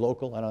have to be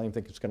local. I don't even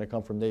think it's going to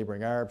come from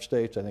neighboring Arab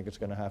states. I think it's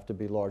going to have to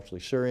be largely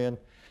Syrian.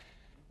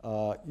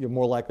 You're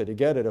more likely to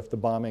get it if the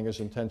bombing is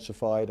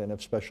intensified and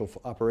if Special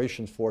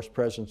Operations Force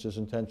presence is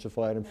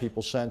intensified and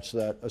people sense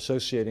that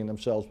associating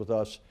themselves with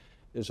us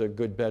is a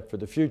good bet for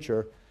the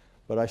future.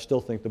 But I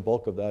still think the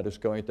bulk of that is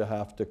going to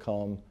have to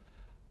come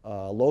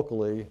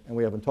locally, and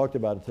we haven't talked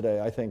about it today.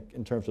 I think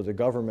in terms of the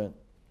government,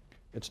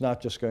 it's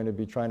not just going to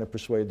be trying to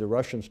persuade the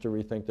Russians to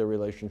rethink their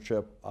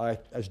relationship.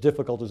 As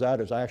difficult as that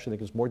is, I actually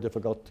think it's more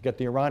difficult to get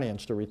the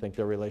Iranians to rethink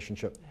their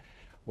relationship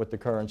with the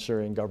current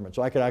Syrian government.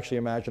 So I could actually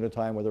imagine a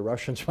time where the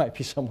Russians might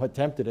be somewhat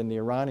tempted and the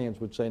Iranians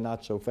would say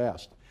not so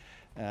fast.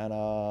 And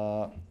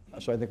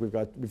so I think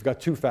we've got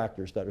two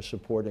factors that are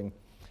supporting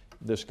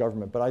this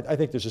government. But I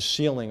think there's a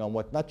ceiling on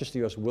what not just the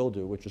U.S. will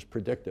do, which is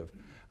predictive.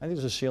 I think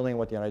there's a ceiling on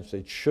what the United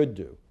States should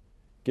do,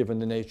 given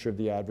the nature of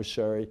the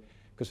adversary.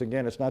 Because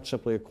again, it's not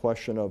simply a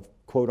question of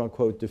quote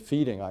unquote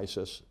defeating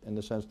ISIS in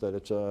the sense that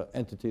it's an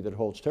entity that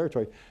holds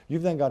territory.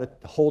 You've then got to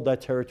hold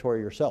that territory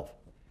yourself.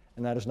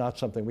 And that is not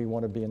something we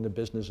want to be in the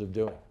business of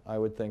doing. I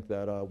would think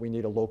that we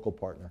need a local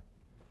partner.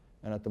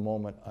 And at the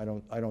moment, I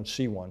don't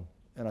see one.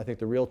 And I think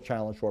the real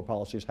challenge for our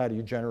policy is how do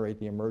you generate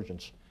the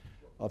emergence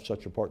of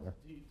such a partner?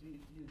 Do you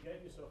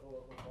get yourself a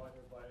local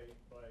partner by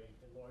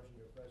enlarging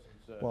your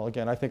presence? Well,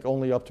 again, I think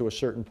only up to a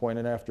certain point,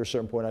 and after a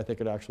certain point, I think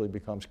it actually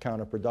becomes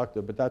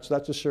counterproductive. But that's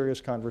a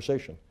serious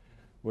conversation,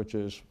 which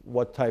is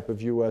what type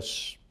of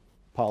U.S.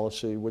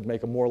 policy would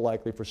make it more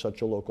likely for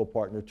such a local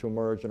partner to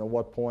emerge, and at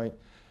what point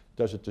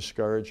does it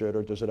discourage it,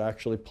 or does it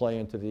actually play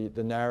into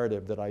the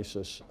narrative that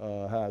ISIS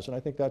has? And I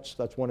think that's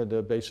one of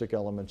the basic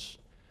elements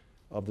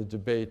of the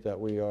debate that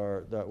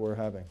we're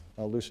having.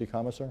 Lucy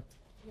Commissar?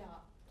 Yeah.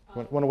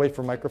 Want to wait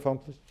for a microphone,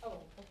 please? Oh,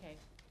 okay.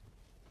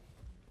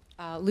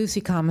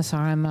 Lucy Commissar,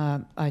 I'm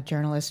a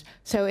journalist.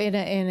 So in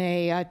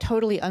a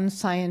totally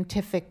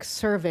unscientific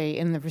survey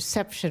in the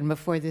reception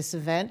before this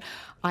event,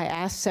 I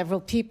asked several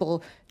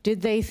people,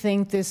 did they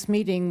think this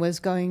meeting was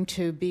going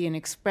to be an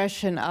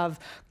expression of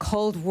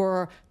Cold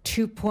War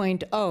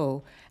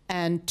 2.0?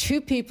 And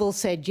 2 people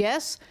said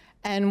yes,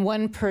 and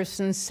 1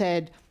 person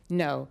said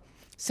no.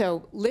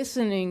 So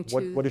listening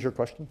to... What is your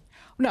question?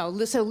 No,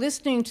 so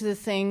listening to the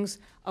things,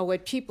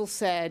 what people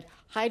said,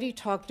 Heidi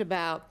talked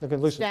about... Okay,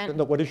 listen,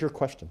 no, what is your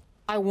question?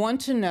 I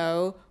want to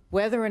know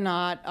whether or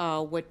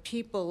not what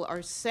people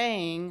are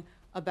saying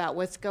about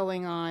what's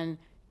going on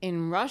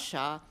in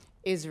Russia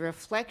is a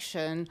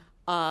reflection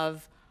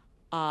of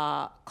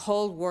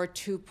Cold War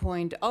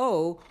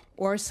 2.0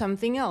 or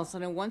something else.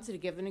 And I wanted to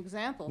give an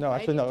example. No,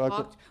 actually,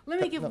 no.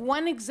 Let me give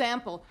one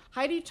example.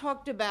 Heidi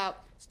talked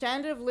about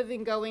standard of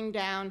living going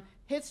down,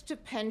 hits to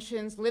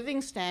pensions,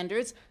 living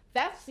standards.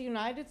 That's the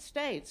United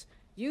States.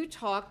 You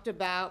talked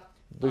about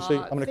Lucy,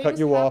 I'm going to cut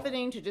you off.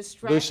 happening to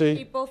distract Lucy,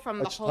 people from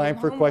the it's whole time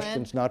for homeland.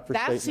 questions, not for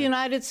That's statements. the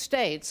United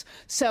States.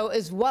 So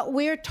is what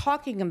we're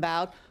talking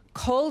about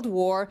Cold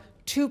War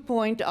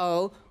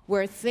 2.0,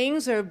 where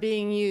things are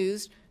being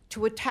used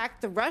to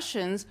attack the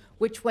Russians,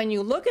 which when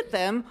you look at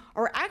them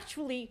are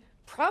actually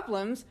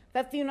problems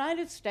that the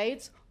United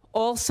States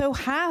also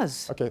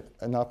has. Okay,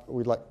 enough.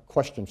 We'd like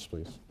questions,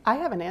 please. I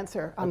have an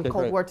answer on Okay,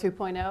 Cold great. War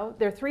 2.0.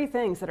 There are three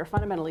things that are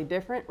fundamentally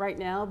different right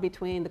now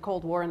between the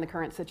Cold War and the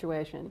current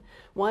situation.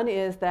 One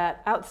is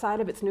that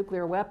outside of its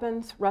nuclear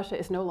weapons, Russia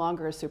is no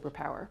longer a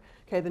superpower.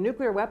 Okay, the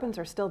nuclear weapons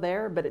are still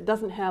there, but it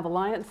doesn't have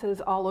alliances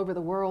all over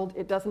the world.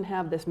 It doesn't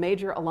have this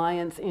major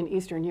alliance in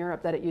Eastern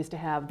Europe that it used to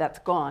have. That's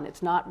gone.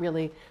 It's not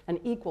really an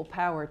equal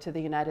power to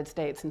the United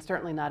States, and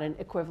certainly not an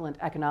equivalent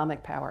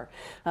economic power.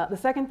 The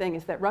second thing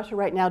is that Russia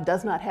right now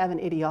does not have an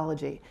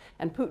ideology,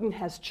 and Putin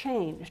has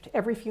changed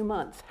every few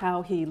months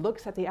how he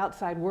looks at the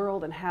outside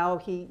world and how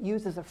he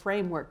uses a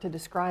framework to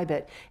describe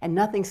it, and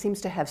nothing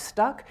seems to have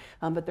stuck,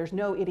 but there's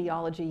no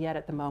ideology yet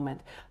at the moment.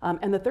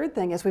 And the third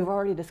thing, as we've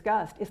already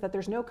discussed, is that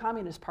there's no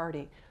Communist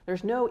Party.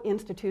 There's no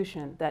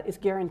institution that is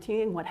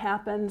guaranteeing what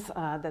happens,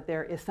 that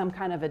there is some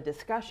kind of a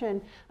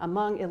discussion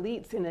among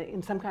elites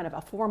in some kind of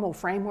a formal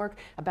framework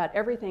about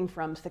everything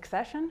from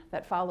succession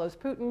that follows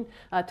Putin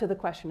to the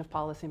question of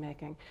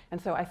policymaking.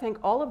 And so I think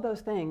all of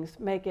those things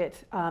make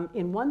it,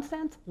 in one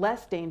sense,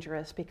 less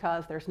dangerous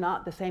because there's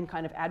not the same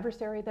kind of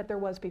adversary that there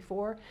was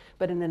before,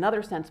 but in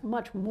another sense,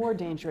 much more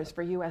dangerous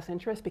for U.S.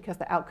 interests because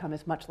the outcome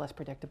is much less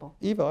predictable.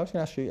 Eva, I was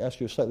going to ask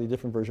you a slightly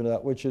different version of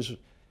that, which is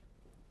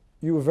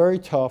you were very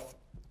tough,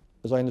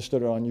 as I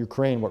understood it, on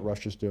Ukraine, what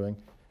Russia's doing.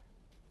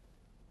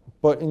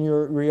 But in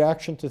your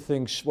reaction to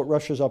things, what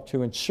Russia's up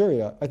to in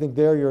Syria, I think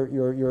there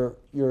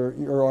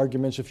your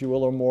arguments, if you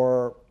will, are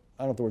more,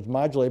 I don't know if the word's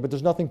modulated, but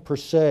there's nothing per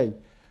se.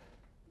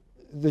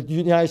 The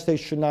United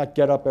States should not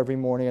get up every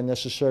morning and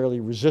necessarily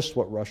resist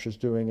what Russia's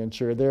doing in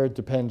Syria. There it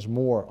depends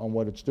more on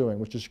what it's doing,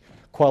 which is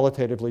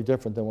qualitatively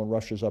different than what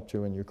Russia's up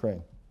to in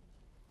Ukraine.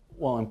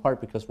 Well, in part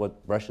because what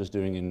Russia's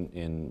doing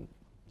in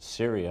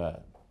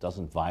Syria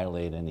doesn't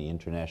violate any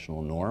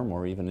international norm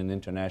or even an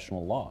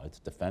international law. It's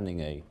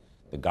defending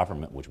the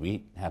government, which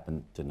we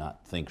happen to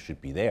not think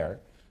should be there,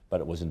 but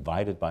it was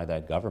invited by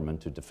that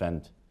government to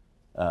defend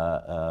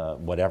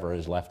whatever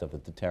is left of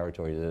it, the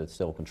territory that it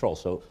still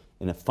controls. So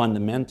in a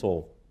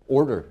fundamental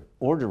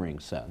ordering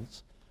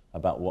sense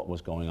about what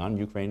was going on,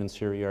 Ukraine and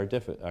Syria are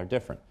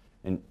different.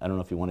 And I don't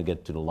know if you want to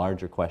get to the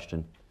larger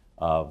question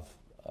of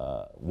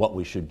what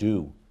we should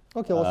do.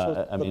 Okay,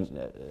 let's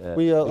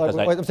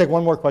because take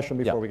one more question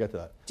before we get to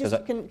that.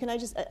 Just, can I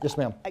just? Yes,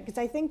 ma'am. Because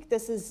I think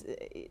this is,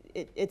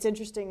 it's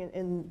interesting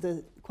in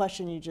the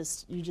question you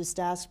just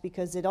asked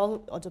because it all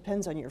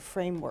depends on your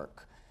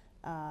framework.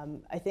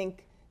 I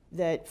think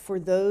that for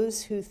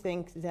those who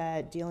think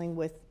that dealing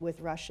with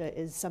Russia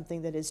is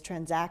something that is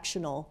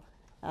transactional,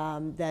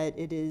 that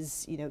it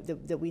is,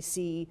 that we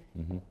see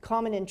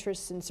common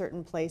interests in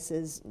certain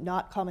places,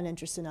 not common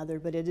interests in other,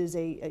 but it is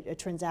a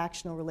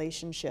transactional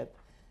relationship.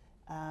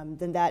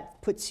 Then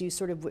that puts you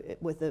sort of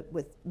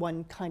with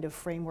one kind of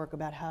framework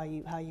about how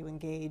you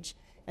engage.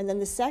 And then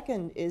the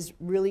second is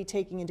really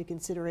taking into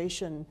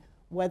consideration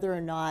whether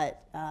or not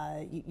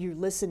you're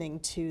listening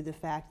to the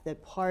fact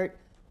that part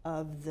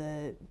of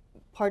the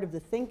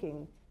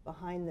thinking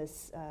behind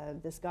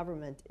this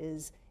government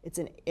is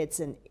it's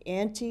an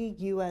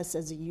anti-U.S.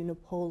 as a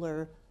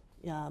unipolar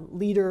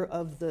leader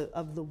of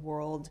the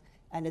world,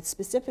 and it's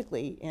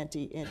specifically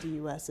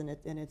anti-U.S.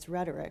 in its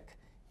rhetoric.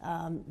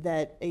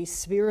 That a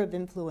sphere of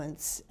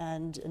influence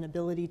and an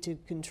ability to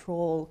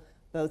control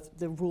both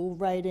the rule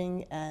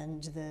writing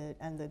and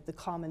the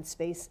common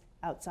space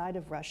outside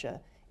of Russia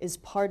is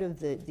part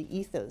of the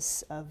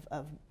ethos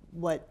of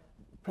what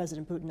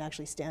President Putin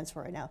actually stands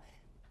for right now.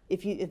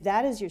 If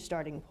that is your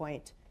starting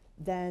point,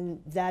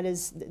 then that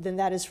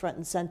is front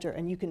and center,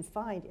 and you can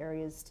find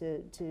areas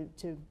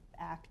to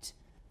act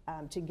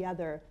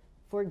together.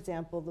 For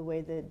example, the way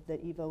that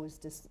Eva was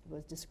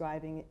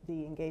describing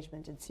the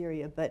engagement in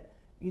Syria, but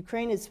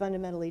Ukraine is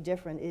fundamentally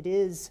different. It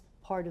is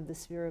part of the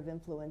sphere of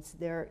influence.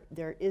 There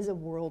is a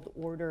world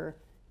order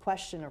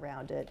question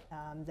around it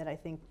that I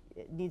think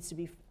it needs to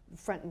be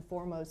front and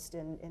foremost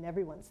in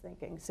everyone's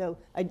thinking. So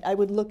I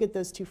would look at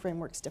those two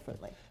frameworks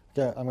differently.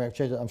 Yeah, I'm going to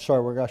change it. I'm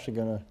sorry, we're actually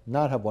going to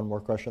not have one more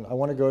question. I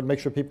want to go and make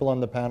sure people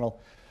on the panel.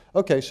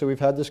 Okay, so we've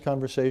had this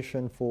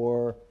conversation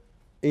for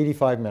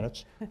 85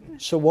 minutes.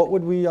 So what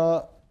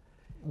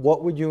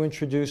would you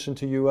introduce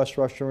into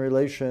U.S.-Russian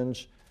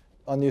relations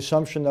on the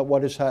assumption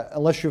that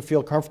unless you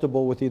feel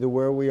comfortable with either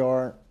where we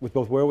are, with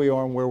both where we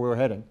are and where we're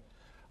heading,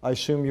 I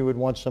assume you would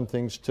want some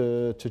things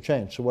to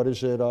change. So what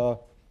is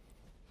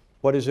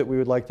it we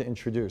would like to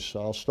introduce?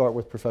 I'll start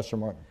with Professor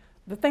Marten.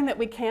 The thing that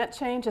we can't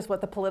change is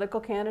what the political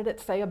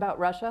candidates say about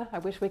Russia. I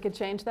wish we could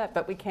change that,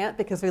 but we can't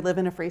because we live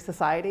in a free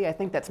society. I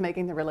think that's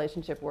making the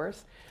relationship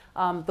worse.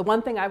 The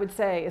one thing I would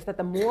say is that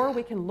the more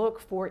we can look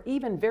for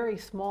even very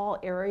small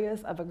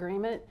areas of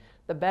agreement,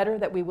 the better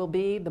that we will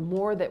be, the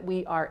more that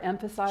we are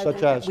emphasizing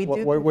Such that as, we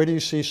do. where do you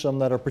see some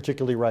that are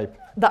particularly ripe?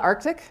 The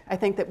Arctic, I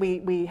think that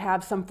we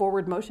have some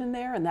forward motion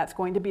there, and that's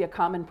going to be a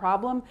common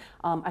problem.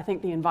 I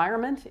think the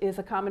environment is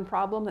a common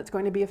problem that's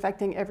going to be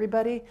affecting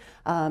everybody.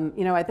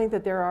 You know, I think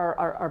that there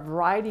are a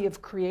variety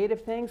of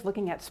creative things,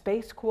 looking at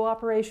space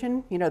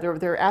cooperation. You know, there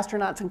are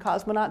astronauts and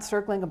cosmonauts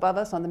circling above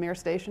us on the Mir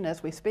station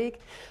as we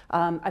speak.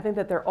 I think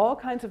that there are all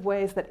kinds of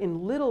ways that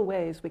in little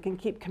ways we can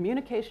keep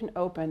communication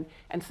open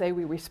and say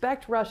we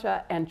respect Russia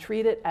and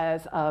treat it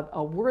as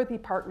a worthy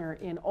partner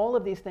in all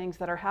of these things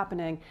that are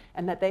happening,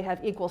 and that they have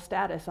equal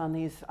status on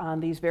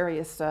these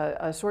various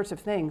sorts of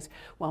things,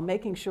 while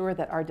making sure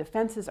that our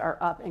defenses are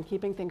up and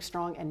keeping things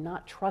strong and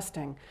not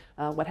trusting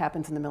what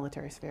happens in the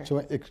military sphere.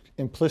 So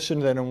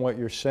implicit then in what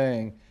you're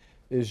saying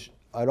is,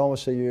 I'd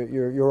almost say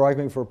you're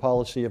arguing for a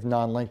policy of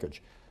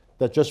non-linkage.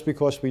 That just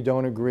because we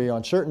don't agree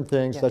on certain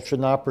things, Yes. that should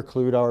not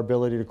preclude our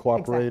ability to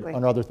cooperate Exactly.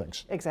 on other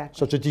things. Exactly.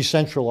 So it's a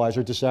decentralized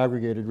or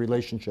disaggregated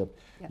relationship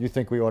Yep. you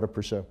think we ought to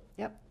pursue.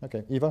 Yep.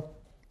 Okay, Eva,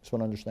 just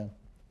want to understand.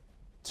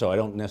 So I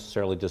don't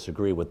necessarily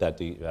disagree with that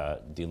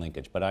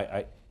delinkage, but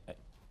I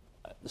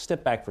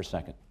step back for a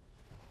second.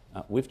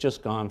 We've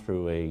just gone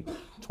through a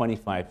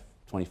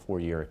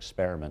 24-year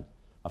experiment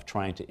of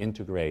trying to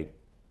integrate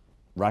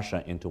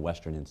Russia into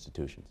Western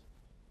institutions,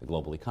 the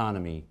global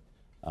economy,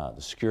 the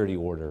security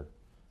order,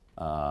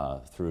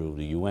 through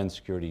the UN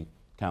Security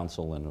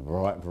Council and a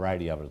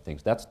variety of other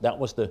things. That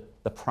was the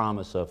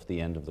promise of the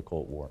end of the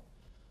Cold War.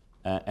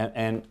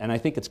 And I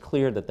think it's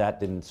clear that that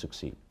didn't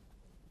succeed.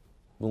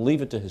 We'll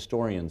leave it to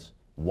historians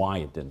why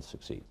it didn't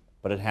succeed,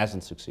 but it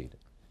hasn't succeeded.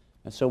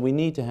 And so we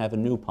need to have a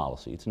new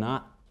policy. It's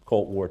not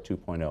Cold War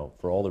 2.0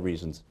 for all the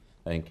reasons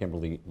I think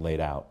Kimberly laid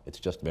out. It's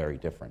just very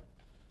different.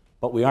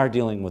 But we are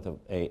dealing with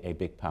a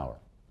big power.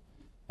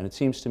 And it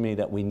seems to me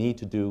that we need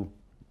to do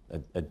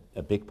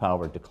a big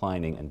power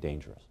declining and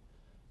dangerous.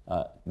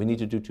 We need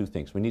to do two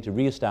things. We need to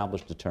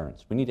reestablish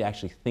deterrence. We need to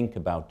actually think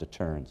about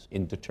deterrence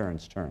in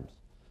deterrence terms.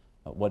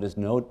 What is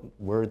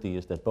noteworthy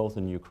is that both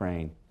in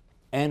Ukraine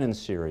and in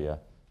Syria,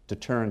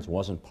 deterrence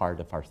wasn't part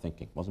of our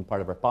thinking, wasn't part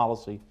of our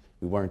policy.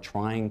 We weren't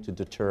trying to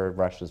deter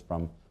Russia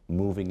from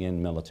moving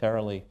in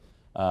militarily.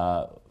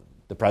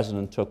 The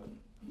president took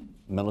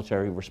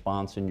military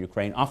response in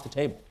Ukraine off the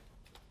table.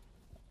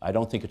 I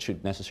don't think it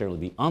should necessarily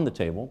be on the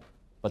table,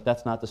 but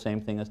that's not the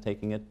same thing as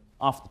taking it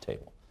off the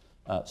table.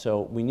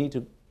 So we need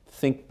to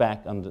think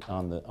back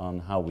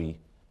on how we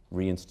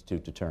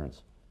reinstitute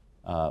deterrence,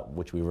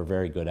 which we were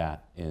very good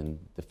at in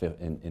the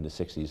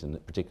 60s,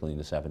 and particularly in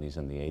the 70s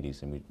and the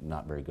 80s, and we're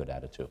not very good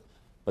at it too.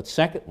 But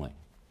secondly,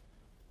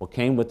 what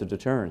came with the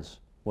deterrence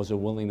was a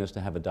willingness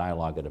to have a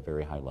dialogue at a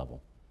very high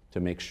level, to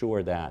make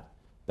sure that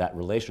that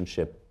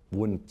relationship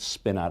wouldn't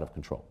spin out of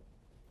control.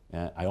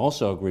 I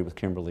also agree with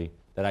Kimberly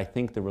that I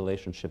think the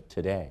relationship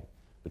today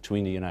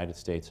between the United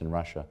States and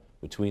Russia,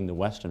 between the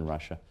West and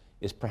Russia,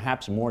 is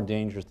perhaps more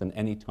dangerous than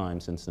any time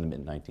since the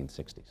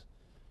mid-1960s.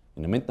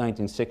 In the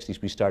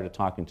mid-1960s, we started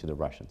talking to the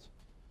Russians.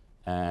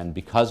 And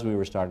because we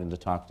were starting to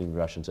talk to the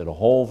Russians at a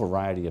whole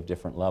variety of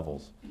different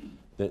levels,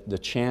 the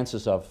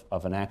chances of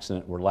an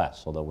accident were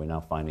less, although we're now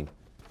finding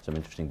some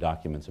interesting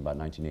documents about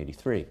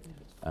 1983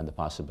 and the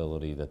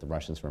possibility that the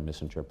Russians were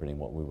misinterpreting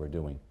what we were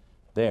doing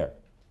there.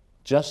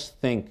 Just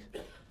think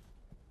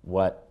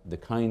what the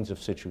kinds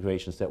of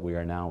situations that we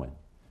are now in,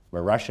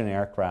 where Russian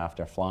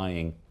aircraft are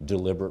flying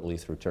deliberately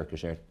through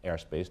Turkish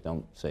airspace.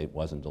 Don't say it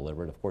wasn't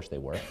deliberate, of course they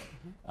were.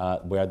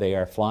 Where they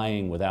are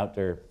flying without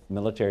their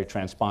military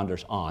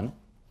transponders on,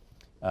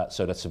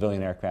 so that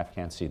civilian aircraft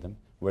can't see them,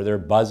 where they're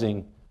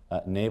buzzing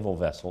naval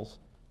vessels.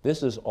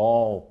 This is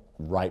all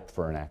ripe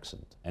for an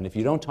accident. And if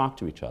you don't talk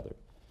to each other,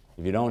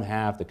 if you don't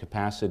have the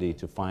capacity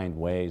to find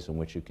ways in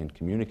which you can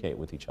communicate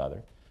with each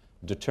other,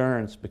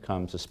 deterrence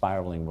becomes a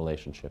spiraling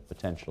relationship,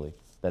 potentially,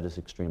 that is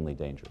extremely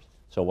dangerous.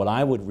 So what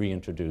I would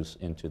reintroduce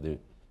into the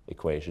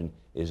equation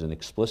is an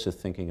explicit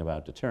thinking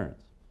about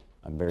deterrence.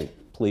 I'm very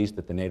pleased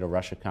that the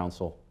NATO-Russia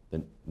Council,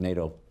 the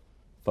NATO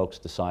folks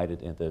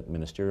decided at the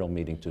ministerial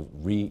meeting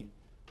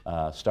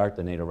to start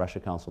the NATO-Russia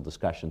Council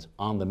discussions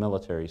on the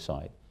military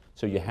side.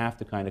 So you have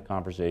the kind of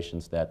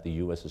conversations that the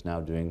U.S. is now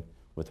doing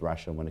with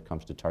Russia when it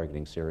comes to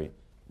targeting Syria,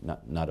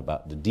 not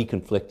about the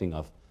deconflicting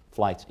of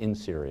flights in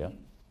Syria,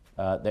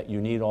 that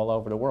you need all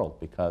over the world,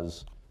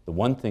 because the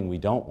one thing we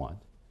don't want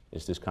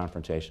is this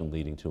confrontation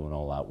leading to an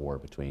all-out war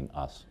between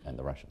us and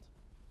the Russians.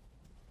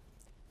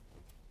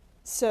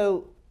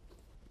 So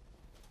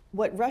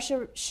what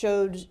Russia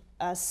showed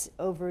us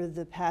over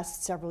the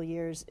past several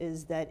years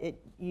is that it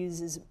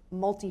uses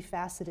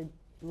multifaceted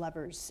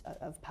levers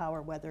of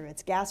power, whether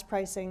it's gas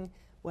pricing,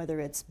 whether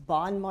it's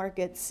bond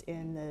markets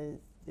in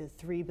the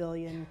 $3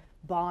 billion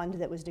bond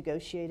that was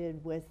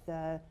negotiated with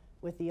the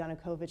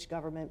Yanukovych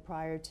government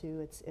prior to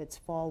its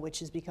fall, which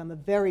has become a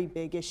very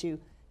big issue,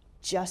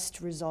 just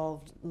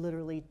resolved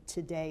literally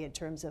today in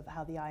terms of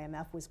how the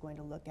IMF was going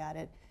to look at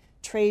it,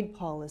 trade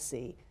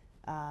policy,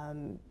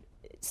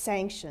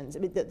 sanctions. I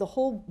mean, the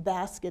whole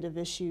basket of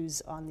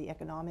issues on the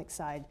economic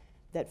side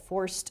that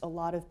forced a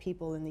lot of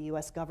people in the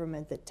US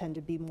government that tend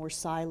to be more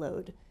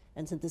siloed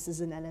And since this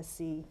is an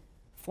NSC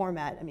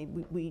format, I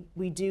mean,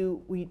 we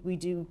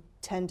do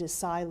tend to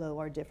silo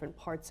our different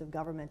parts of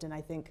government, and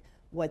I think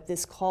what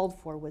this called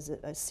for was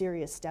a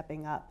serious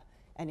stepping up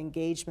and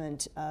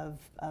engagement of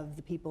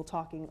the people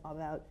talking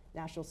about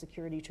national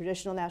security,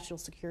 traditional national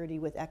security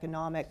with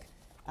economic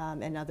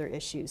and other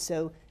issues.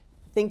 So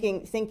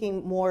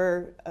thinking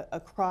more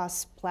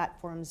across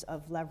platforms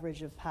of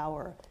leverage of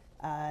power,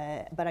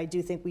 but I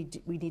do think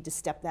we need to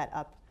step that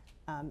up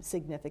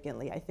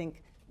significantly. I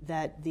think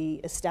that the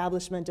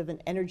establishment of an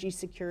energy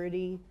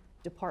security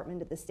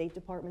department at the State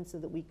Department so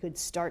that we could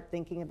start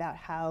thinking about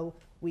how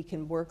we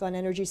can work on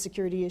energy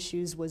security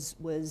issues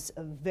was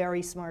a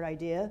very smart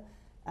idea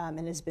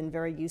and has been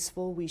very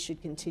useful. We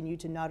should continue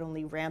to not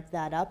only ramp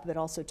that up, but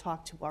also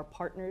talk to our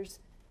partners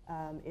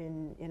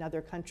in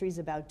other countries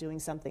about doing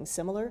something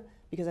similar,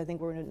 because I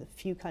think we're one of the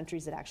few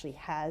countries that actually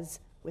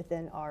has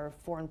within our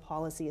foreign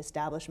policy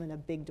establishment a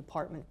big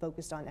department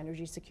focused on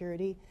energy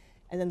security.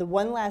 And then the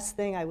one last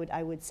thing I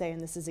would say, and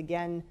this is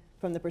again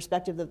from the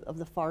perspective of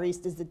the Far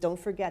East, is that don't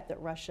forget that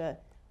Russia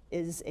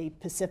is a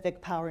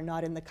Pacific power,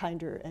 not in the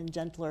kinder and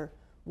gentler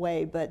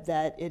way, but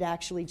that it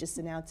actually just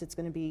announced it's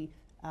going to be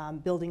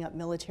building up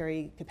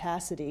military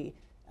capacity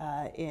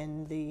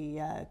in the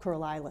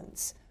Kuril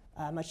Islands,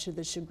 much to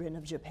the chagrin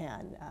of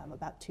Japan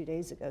about 2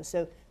 days ago.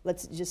 So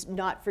let's just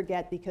not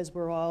forget, because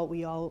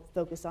we all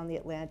focus on the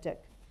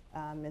Atlantic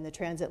and the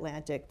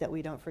transatlantic, that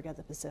we don't forget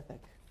the Pacific.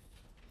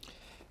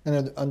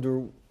 And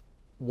under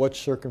what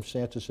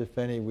circumstances, if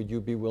any, would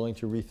you be willing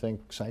to rethink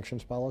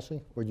sanctions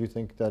policy? Or do you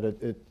think that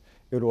it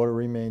ought to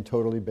remain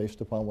totally based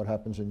upon what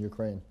happens in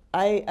Ukraine?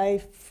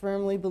 I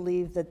firmly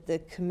believe that the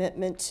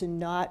commitment to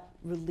not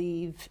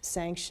relieve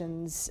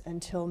sanctions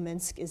until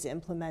Minsk is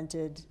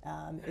implemented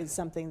is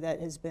something that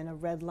has been a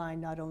red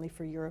line not only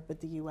for Europe but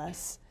the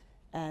US,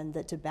 and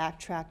that to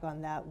backtrack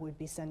on that would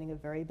be sending a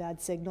very bad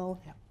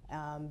signal.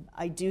 Yeah.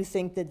 I do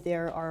think that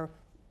there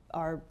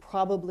are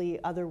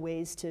probably other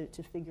ways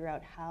to figure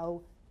out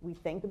how we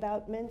think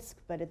about Minsk,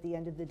 but at the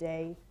end of the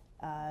day,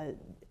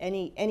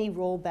 any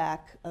rollback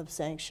of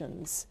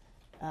sanctions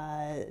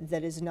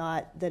that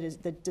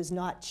does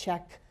not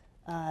check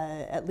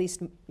at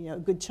least a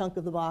good chunk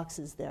of the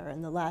boxes there,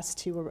 and the last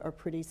two are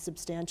pretty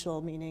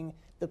substantial, meaning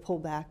the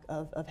pullback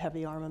of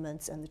heavy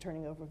armaments and the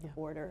turning over of the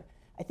border.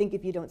 I think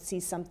if you don't see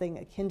something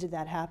akin to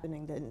that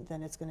happening,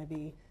 then it's going to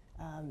be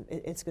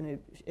it's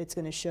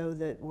going to show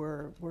that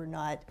we're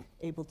not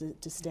able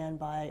to stand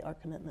by our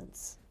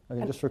commitments.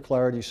 And just for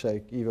clarity's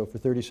sake, Ivo, for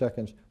 30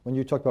 seconds, when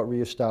you talk about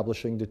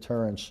reestablishing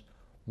deterrence,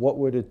 what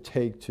would it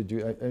take to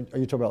do? Are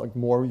you talking about like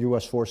more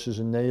U.S. forces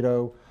in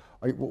NATO?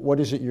 What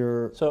is it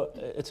you're? So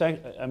it's, I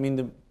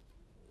mean,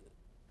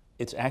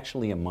 it's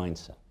actually a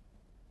mindset.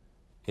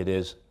 It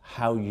is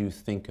how you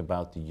think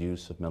about the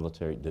use of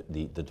military,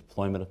 the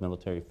deployment of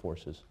military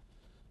forces,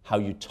 how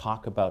you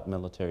talk about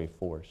military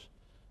force,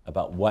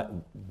 about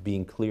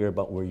being clear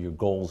about where your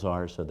goals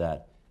are, so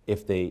that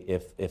if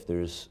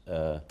there's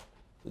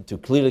to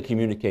clearly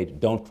communicate,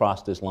 don't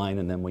cross this line,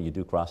 and then when you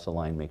do cross the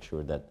line, make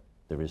sure that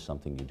there is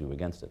something you do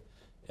against it.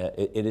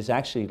 It is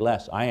actually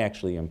less. I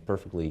actually am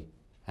perfectly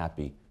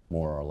happy,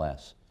 more or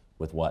less,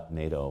 with what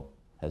NATO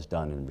has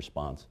done in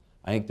response.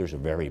 I think there's a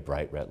very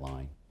bright red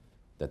line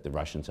that the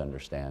Russians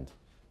understand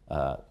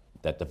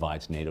that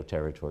divides NATO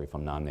territory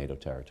from non-NATO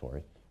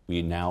territory.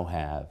 We now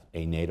have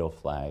a NATO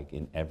flag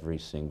in every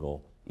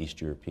single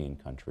East European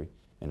country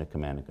in a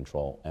command and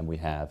control, and we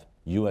have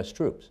US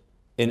troops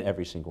in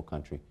every single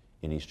country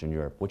in Eastern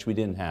Europe, which we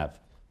didn't have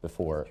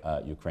before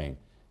Ukraine.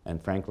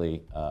 And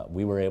frankly,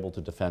 we were able to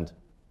defend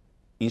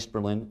East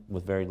Berlin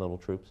with very little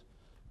troops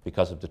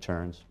because of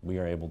deterrence. We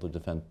are able to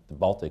defend the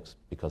Baltics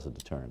because of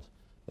deterrence.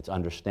 It's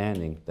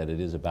understanding that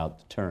it is about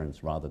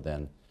deterrence rather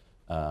than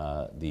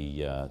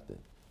the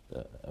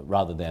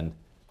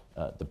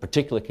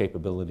particular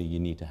capability you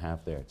need to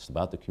have there. It's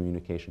about the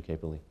communication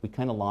capability. We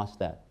kind of lost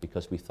that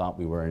because we thought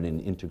we were in an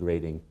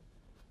integrating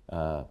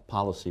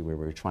policy where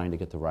we were trying to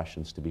get the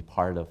Russians to be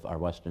part of our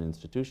Western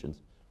institutions.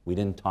 We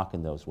didn't talk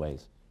in those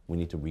ways. We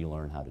need to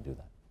relearn how to do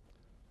that.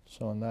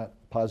 So on that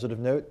positive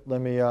note,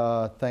 let me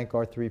thank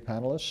our three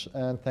panelists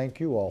and thank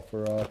you all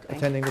for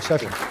attending the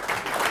session.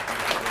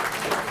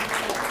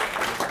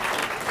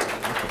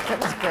 That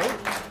was great.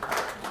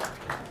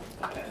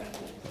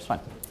 It's fine.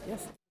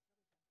 Yes.